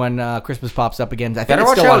movie when Christmas pops up again. I think Better it's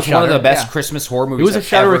Watch still Out on is one of the Shudder. best Yeah. Christmas horror It movies was a I've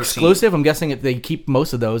Shudder ever exclusive. I'm guessing they keep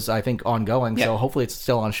most of those, I think, ongoing. Yeah. So hopefully it's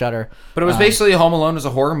still on Shudder. But it was basically Home Alone as a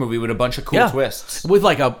horror movie with a bunch of cool twists. with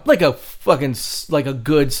like a fucking like a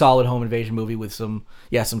good solid home invasion movie with some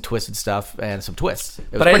twisted stuff and some twists.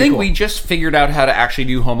 But I think we just figured out how to actually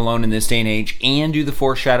do Home Alone in this day and age and do the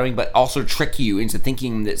foreshadowing, but also trick you into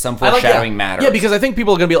thinking that some foreshadowing matters. Yeah, because I think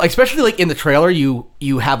people are going to be like, especially like in the trailer, you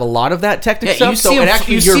have a lot of that technical stuff.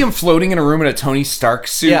 You see him floating in a room in a Tony Stark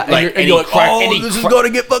suit. Yeah, and you're like, this is going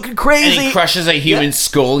to get fucking crazy. And he crushes a human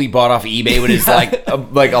skull he bought off eBay with his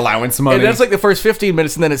like allowance money. And that's like the first 15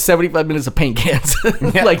 minutes, and then it's 75 minutes of paint cans.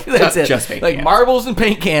 Like that's it. Just paint like cans. Marbles and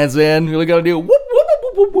paint cans, man. You're gonna do whoop whoop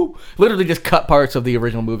whoop whoop whoop. Literally just cut parts of the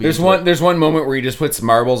original movie. There's one moment where he just puts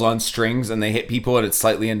marbles on strings and they hit people and it's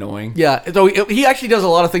slightly annoying. Yeah, so he actually does a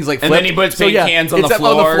lot of things like flip. And then he puts paint cans on the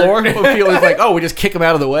floor. People is like, oh, we just kick him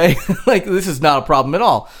out of the way. Like this is not a problem at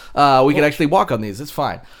all. We can actually walk on these. It's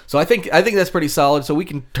fine. So I think that's pretty solid. So we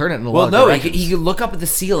can turn it in a lot of directions. He could look up at the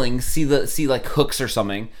ceiling, see like hooks or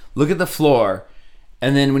something. Look at the floor,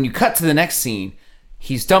 and then when you cut to the next scene,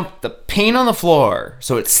 he's dumped the paint on the floor,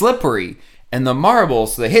 so it's slippery, and the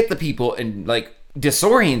marbles, so they hit the people and like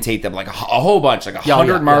disorientate them like a whole bunch, like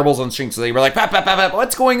 100 marbles on strings. So they were like, pap, pap, pap, pap,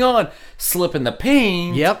 what's going on? Slipping the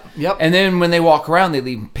paint. Yep. And then when they walk around, they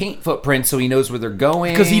leave paint footprints so he knows where they're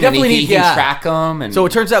going. Because he definitely he can track them. And so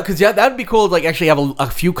it turns out, because that'd be cool to like actually have a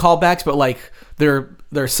few callbacks, but like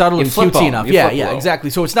they're subtle and cutesy enough. Yeah, exactly.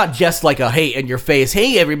 So it's not just like a hey in your face,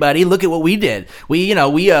 hey everybody, look at what we did. We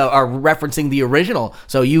are referencing the original,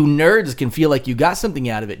 so you nerds can feel like you got something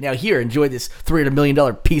out of it. Now here, enjoy this $300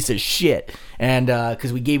 million piece of shit. And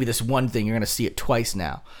because we gave you this one thing, you're gonna see it twice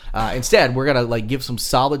now. Instead, we're gonna like give some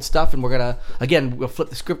solid stuff, and we'll flip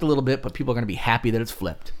the script a little bit, but people are gonna be happy that it's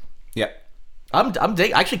flipped. Yep.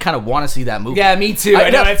 I actually kind of want to see that movie. Yeah, me too. I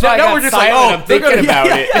know. That's why we're just like, I'm thinking about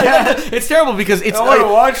it. It's terrible because it's. I want to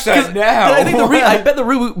watch that now. I think I bet the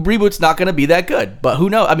reboot's not going to be that good, but who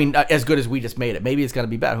knows? I mean, as good as we just made it. Maybe it's going to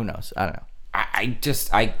be bad. Who knows? I don't know. I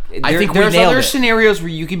think there's other it. scenarios where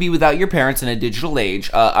you can be without your parents in a digital age.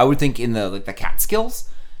 I would think in the Catskills,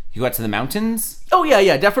 you go out to the mountains. Oh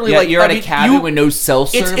yeah, definitely. Yeah, like you're at a cabin with no cell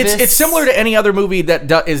service. It's similar to any other movie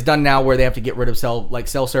that is done now, where they have to get rid of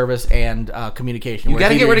cell service and communication. You got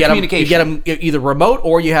to get rid of communication. You get them either remote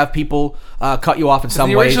or you have people cut you off in some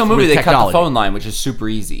way. The original movie, they technology. cut the phone line, which is super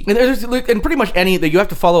easy. And pretty much you have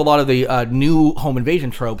to follow a lot of the new home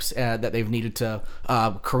invasion tropes that they've needed to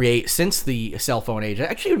create since the cell phone age.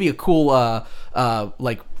 Actually, it would be a cool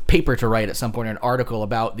like paper to write at some point, or an article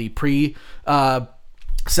about the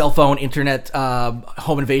cell phone, internet,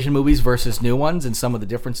 home invasion movies versus new ones, and some of the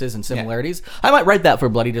differences and similarities. Yeah. I might write that for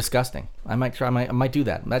Bloody Disgusting. I might do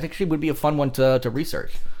that. That actually would be a fun one to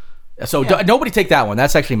research. So nobody take that one.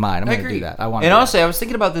 That's actually mine. I'm going to do that. I was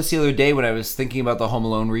thinking about this the other day when I was thinking about the Home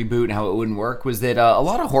Alone reboot and how it wouldn't work. Was that a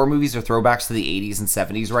lot of horror movies are throwbacks to the 80s and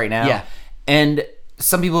 70s right now? Yeah, and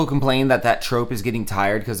some people complain that trope is getting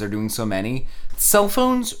tired because they're doing so many. Cell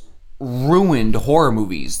phones ruined horror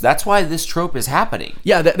movies. That's why this trope is happening.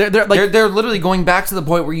 Yeah, they're literally going back to the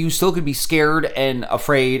point where you still could be scared and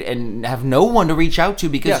afraid and have no one to reach out to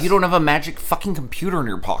because you don't have a magic fucking computer in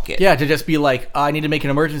your pocket. Yeah, to just be like, I need to make an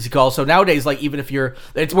emergency call. So nowadays, like, even if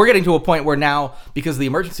we're getting to a point where now, because of the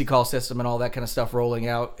emergency call system and all that kind of stuff rolling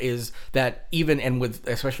out, is that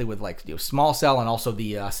especially with like small cell and also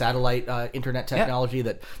the satellite internet technology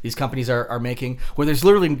that these companies are making, where there's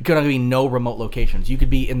literally going to be no remote locations. You could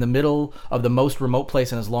be in the middle of the most remote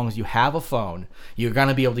place, and as long as you have a phone, you're going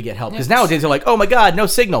to be able to get help. Because nowadays they're like, oh my god, no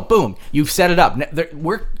signal, boom, you've set it up.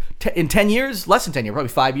 We're in 10 years, less than 10 years, probably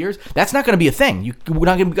 5 years, that's not going to be a thing. We're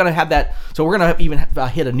not going to have that. So we're going to even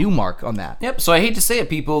hit a new mark on that. Yep. So I hate to say it,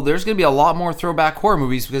 people, there's going to be a lot more throwback horror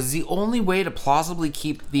movies because it's the only way to plausibly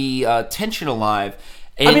keep the tension alive.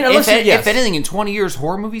 And if anything, in 20 years,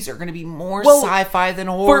 horror movies are going to be more sci-fi than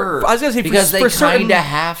horror. I was going to say because they kind of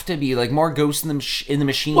have to be like more Ghost in the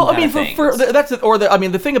Machine. Well, I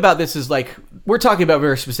mean, the thing about this is like we're talking about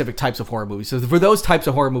very specific types of horror movies. So for those types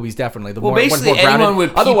of horror movies, definitely basically anyone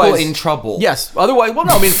with people in trouble. Yes. Otherwise, well,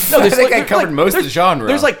 no. I mean, no. I think I covered most of the genre.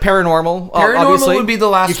 There's like paranormal. Paranormal would be the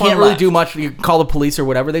last one. You can't really do much. You call the police or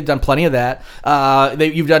whatever. They've done plenty of that.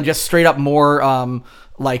 You've done just straight up more.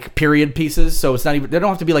 Like period pieces, so it's not even. They don't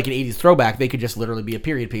have to be like an 80s throwback. They could just literally be a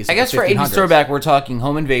period piece. I guess for 80s throwback, we're talking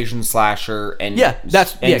home invasion, slasher, and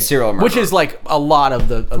serial murder, which is like a lot of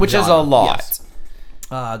the. Which is a lot. Yes.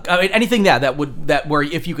 I mean, anything where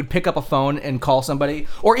if you could pick up a phone and call somebody,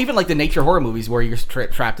 or even like the nature horror movies where you're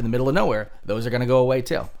trapped in the middle of nowhere, those are going to go away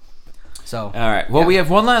too. So, all right. Well, we have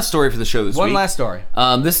one last story for the show this week. One last story.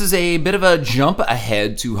 This is a bit of a jump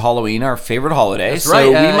ahead to Halloween, our favorite holiday. That's right.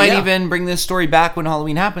 So we might even bring this story back when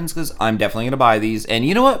Halloween happens because I'm definitely going to buy these. And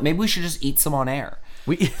you know what? Maybe we should just eat some on air.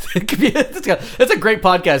 That's a great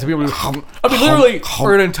podcast. Literally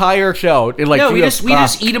for an entire show. No, we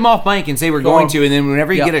just eat them off mic and say we're going to, and then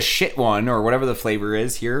whenever you Yeah. get a shit one or whatever the flavor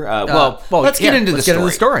is here, let's get into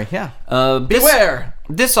the story. Yeah. Beware.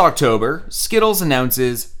 This October, Skittles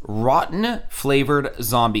announces rotten flavored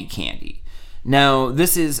zombie candy. Now,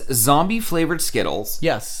 this is zombie flavored Skittles.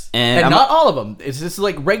 Yes. And not all of them. It's just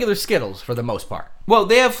like regular Skittles for the most part. Well,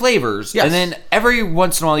 they have flavors, Yes. and then every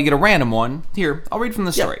once in a while you get a random one. Here, I'll read from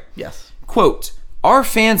the story. Yes. Quote, our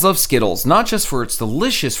fans love Skittles, not just for its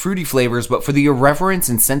delicious fruity flavors, but for the irreverence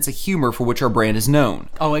and sense of humor for which our brand is known.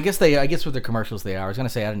 Oh, I guess with their commercials they are. I was going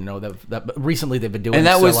to say, I didn't know that but recently they've been doing And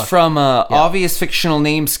that so, was from obvious fictional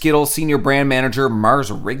name Skittles senior brand manager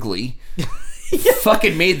Mars Wrigley.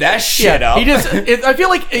 Fucking made that shit up. He just, I feel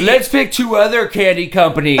like... Let's pick two other candy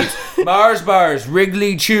companies. Mars Bars,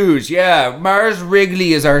 Wrigley Chews. Yeah, Mars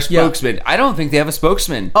Wrigley is our spokesman. I don't think they have a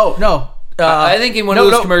spokesman. Oh, no. I think in one of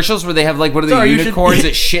those commercials where they have like one of the unicorns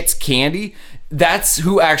that shits candy, that's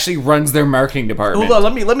who actually runs their marketing department. Hold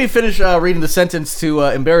on, let me finish reading the sentence to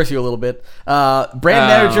embarrass you a little bit. Brand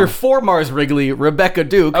manager for Mars Wrigley, Rebecca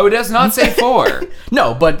Duke. Oh, it does not say for.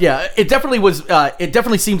 No, but yeah, it definitely was. It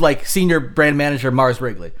definitely seemed like senior brand manager Mars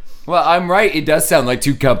Wrigley. Well, I'm right. It does sound like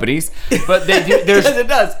two companies, but they do, there's Yes, it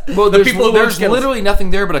does. Well, The there's, people who there's work Skittles. literally nothing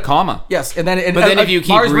there but a comma. Yes, and then if you keep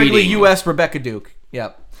Mars Wrigley, reading- U.S. Rebecca Duke.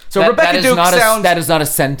 Yeah. So That- Rebecca that is Duke not sounds. that is not a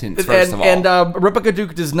sentence. First of all, And Rebecca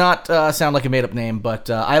Duke does not sound like a made-up name, but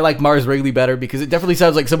I like Mars Wrigley better because it definitely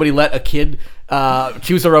sounds like somebody let a kid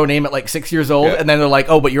choose their own name at like 6 years old, and then they're like,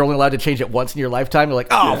 "Oh, but you're only allowed to change it once in your lifetime." They're like,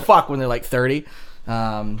 "Oh, fuck!" When they're like 30.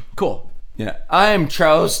 Cool. yeah, I'm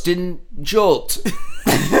Charleston Jolt.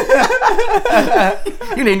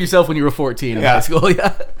 You named yourself when you were 14 in high school,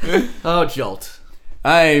 yeah. Oh, Jolt.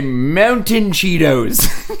 I'm Mountain Cheetos.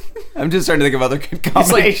 I'm just trying to think of other good It's like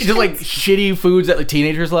combinations. just like shitty foods that like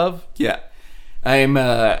teenagers love. Yeah, I'm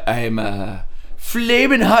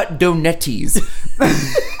Flamin' Hot Donutties.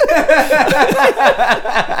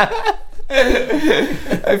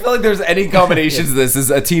 I feel like there's any combinations of this is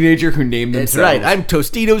a teenager who named That's themselves. right. I'm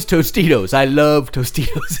Tostitos. I love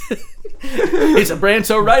Tostitos. It's a brand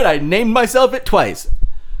so right, I named myself it twice.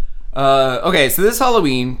 Okay, so this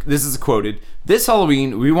Halloween, this is quoted. This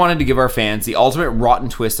Halloween, we wanted to give our fans the ultimate rotten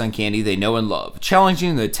twist on candy they know and love,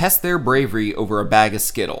 challenging them to test their bravery over a bag of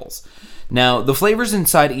Skittles. Now, the flavors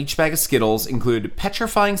inside each bag of Skittles include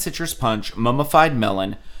petrifying citrus punch, mummified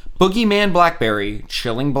melon, boogeyman blackberry,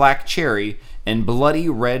 chilling black cherry, and bloody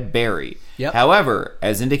red berry. Yep. However,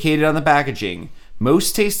 as indicated on the packaging,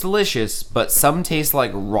 most taste delicious, but some taste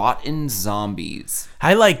like rotten zombies.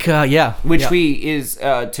 I like, Which is,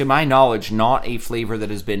 to my knowledge, not a flavor that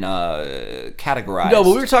has been categorized. No, but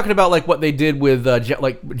we were talking about like what they did with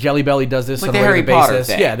Jelly Belly does this Like on the a regular Harry Potter basis.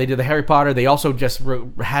 thing. Yeah, they did the Harry Potter. They also just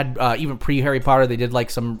had even pre-Harry Potter. They did like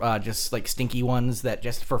some just like stinky ones that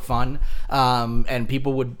just for fun, and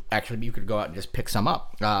people would actually you could go out and just pick some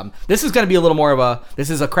up. This is going to be a little more of a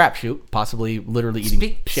crapshoot, possibly literally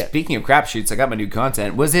eating shit. Speaking of crapshoots, I got my new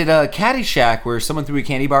content. Was it Caddyshack where someone threw a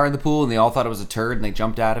candy bar in the pool and they all thought it was a turd and they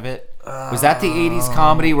jumped out of it? Was that the 80s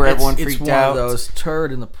comedy where everyone freaked it's out? one of those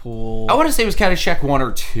turd in the pool. I want to say it was Caddyshack 1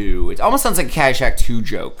 or 2. It almost sounds like a Caddyshack 2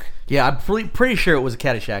 joke. Yeah, I'm pretty sure it was a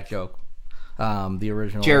Caddyshack joke. The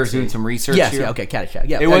original. Jared's doing some research Yes, here. yeah, okay, Caddyshack.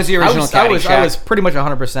 Yeah, It was the original I Caddyshack. was pretty much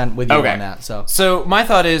 100% with you Okay. on that. So my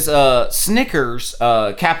thought is Snickers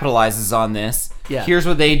capitalizes on this. Yeah. Here's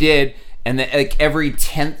what they did. And then, like every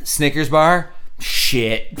 10th Snickers bar,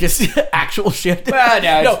 shit. Just actual shit. Well,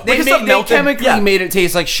 no, they melted- chemically yeah. made it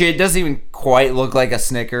taste like shit. It doesn't even quite look like a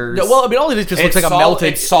Snickers. No, well, I mean, all it is just looks like a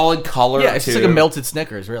melted. It's solid color. Yeah, it's too. just like a melted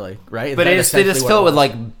Snickers, really, right? But they just fill it with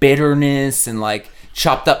like bitterness and like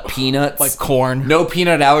chopped up peanuts, like corn. No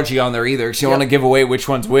peanut allergy on there either, because you don't want to give away which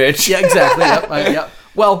one's which. Yeah, exactly. Yep.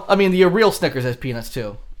 Well, I mean, the real Snickers has peanuts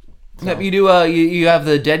too. Yep, you do. You have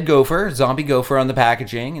the dead gopher, zombie gopher on the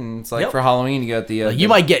packaging, and it's like Yep. for Halloween you got the. You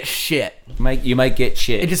might get shit. You might get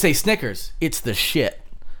shit. And just say Snickers. It's the shit.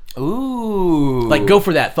 Ooh, Like go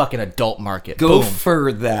for that fucking adult market. go Boom.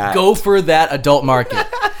 for that. Go for that adult market.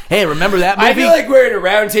 Hey, remember that movie? I feel like we're in a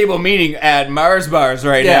round table meeting at Mars Bars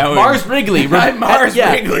right Yeah, now. Mars Wrigley. I'm Mars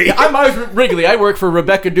Wrigley. Yeah, I'm Mars Wrigley. I work for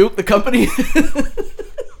Rebecca Duke, the company.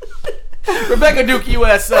 Rebecca Duke,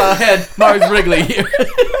 U.S. Head, Mars Wrigley here.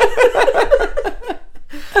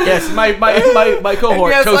 Yes, my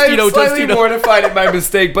cohort, Yes, I'm Tostito, slightly Tostito. mortified at my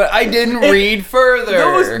mistake, but I didn't read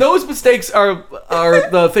further. Those mistakes are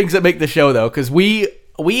the things that make the show, though, because we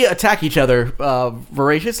attack each other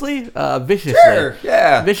voraciously, viciously. Sure,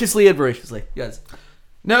 yeah. Viciously and voraciously, yes.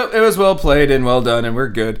 No, it was well played and well done, and we're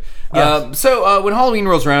good. Yes. So when Halloween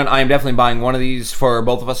rolls around, I am definitely buying one of these for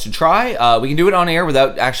both of us to try. We can do it on air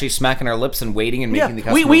without actually smacking our lips and waiting and making the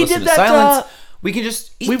customer we listen did to that, silence. We can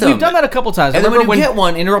just eat them. We've done that a couple times. And then Remember when you get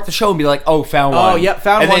one, interrupt the show and be like, "Oh, found one." Oh, yep,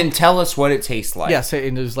 found and one. And then tell us what it tastes like. Yes,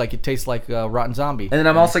 and it tastes like rotten zombie. And then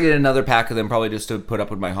I'm also getting another pack of them, probably just to put up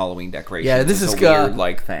with my Halloween decorations. Yeah, this It's is, a weird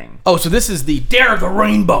like thing. Oh, so this is the Dare the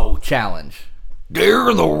Rainbow challenge.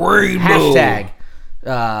 Dare the Rainbow.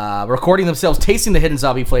 Hashtag recording themselves tasting the hidden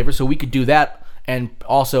zombie flavor, so we could do that. And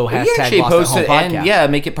also We hashtag actually Lost at post Home it podcast.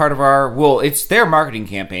 and make it part of our. Well, it's their marketing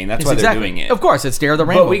campaign. That's why they're doing it. Of course, it's Dare the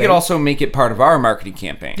Rainbow. But we could baby. also make it part of our marketing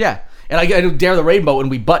campaign. Yeah. And I do Dare the Rainbow and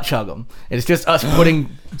we butt chug them. And it's just us putting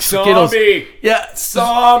Skittles. Zombie. Yeah.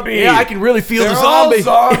 Zombie. Yeah, I can really feel They're the all zombie.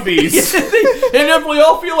 zombies. And if we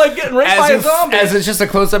all feel like getting raped by a zombie. As it's just a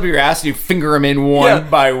close up of your ass and you finger them in one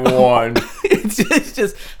by one. it's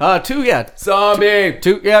just two, yeah. Zombie.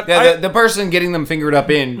 Two, yeah. Yeah, the person getting them fingered up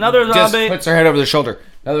in Another just zombie. puts their head over their shoulder.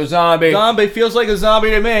 Another zombie. Zombie feels like a zombie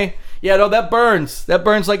to me. Yeah, no, that burns. That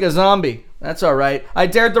burns like a zombie. That's all right. I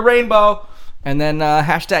dared the rainbow. And then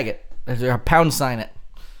hashtag it. Or pound sign it.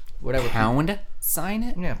 Whatever. Pound sign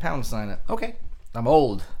it? Yeah, pound sign it. Okay. I'm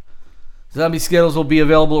old. Zombie Skittles will be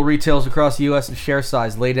available at retailers across the U.S. in share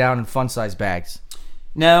size, lay down, and fun size bags.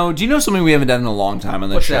 Now, do you know something we haven't done in a long time on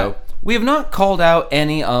this What's show? that? We have not called out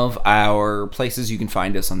any of our places you can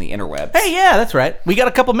find us on the interwebs. Hey, yeah, that's right. We got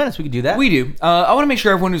a couple minutes. We could do that. We do. I want to make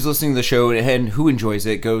sure everyone who's listening to the show and who enjoys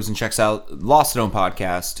it goes and checks out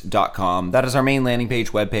lostatompodcast.com. That is our main landing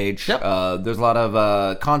page, webpage. Yep. There's a lot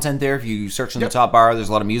of content there. If you search in the top bar, there's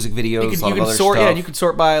a lot of music videos, a lot of other sort. stuff. Yeah, you can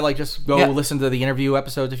sort by just go Yeah. listen to the interview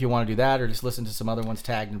episodes if you want to do that, or just listen to some other ones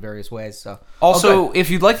tagged in various ways. So Also, if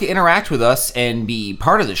you'd like to interact with us and be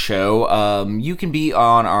part of the show, you can be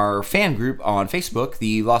on our fan group on Facebook,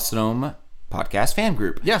 the Lost Dome Podcast fan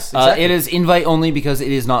group. Yes, exactly. It is invite only because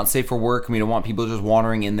it is not safe for work. We don't want people just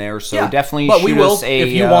wandering in there. So definitely but shoot we will, us a if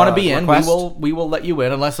you want to be request. in, we will let you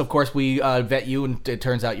in, unless of course we vet you and it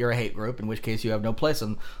turns out you're a hate group, in which case you have no place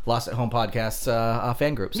in Lost at Home Podcast's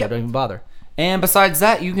fan group. So don't even bother. And besides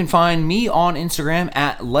that, you can find me on Instagram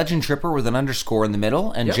at Legend Tripper with an underscore in the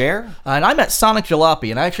middle. And Jer? And I'm at Sonic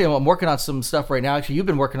Jalopy, and I'm working on some stuff right now. Actually, you've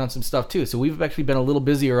been working on some stuff too, so we've actually been a little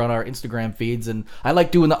busier on our Instagram feeds. And I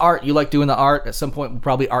like doing the art. You like doing the art. At some point, we'll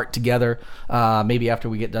probably art together. Maybe after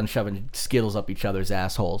we get done shoving Skittles up each other's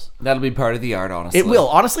assholes. That'll be part of the art, honestly. It will.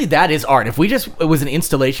 Honestly, that is art. If it was an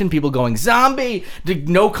installation, people going zombie,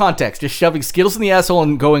 no context, just shoving Skittles in the asshole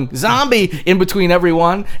and going zombie in between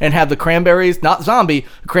everyone, and have the Cranberries, not zombie,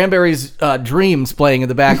 Cranberries Dreams playing in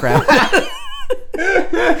the background.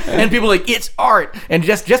 And people like, it's art. And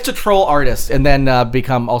just to troll artists and then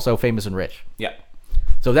become also famous and rich. Yeah.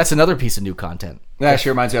 So that's another piece of new content. That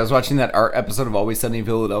actually reminds me, I was watching that art episode of Always Sunny in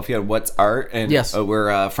Philadelphia, What's Art? And Yes.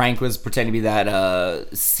 Where Frank was pretending to be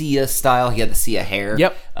that Sia style. He had the Sia hair.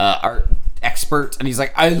 Yep. Art expert. And he's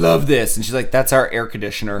like, I love this. And she's like, that's our air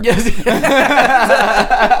conditioner. Yes.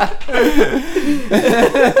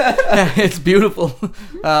 It's beautiful.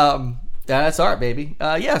 That's art, baby.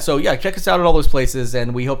 So check us out at all those places,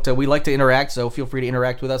 and we like to interact. So feel free to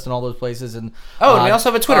interact with us in all those places. And and we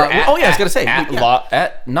also have a Twitter. I was gonna say at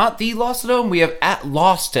not the Lost at Home. We have at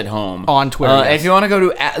Lost at Home on Twitter. Yes. If you want to go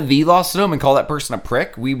to at the Lost at Home and call that person a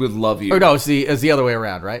prick, we would love you. Or no, it's the other way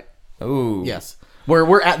around, right? Ooh. Yes.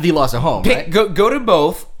 We're at the Lost at Home. Right? Go to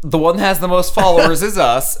both. The one that has the most followers is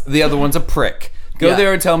us. The other one's a prick. Go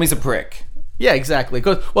there and tell him he's a prick. Yeah, exactly.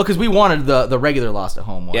 Because we wanted the regular Lost at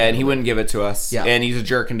Home one. Yeah, and he wouldn't give it to us. Yeah. And he's a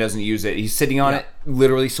jerk and doesn't use it. He's sitting on it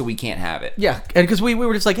literally so we can't have it. Yeah, and because we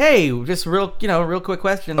were just like, hey, just real quick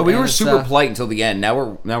question. Oh, we were super polite until the end.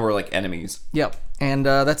 Now we're like enemies. Yep. And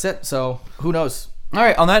that's it. So who knows? All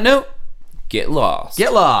right. On that note, get lost.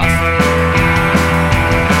 Get lost.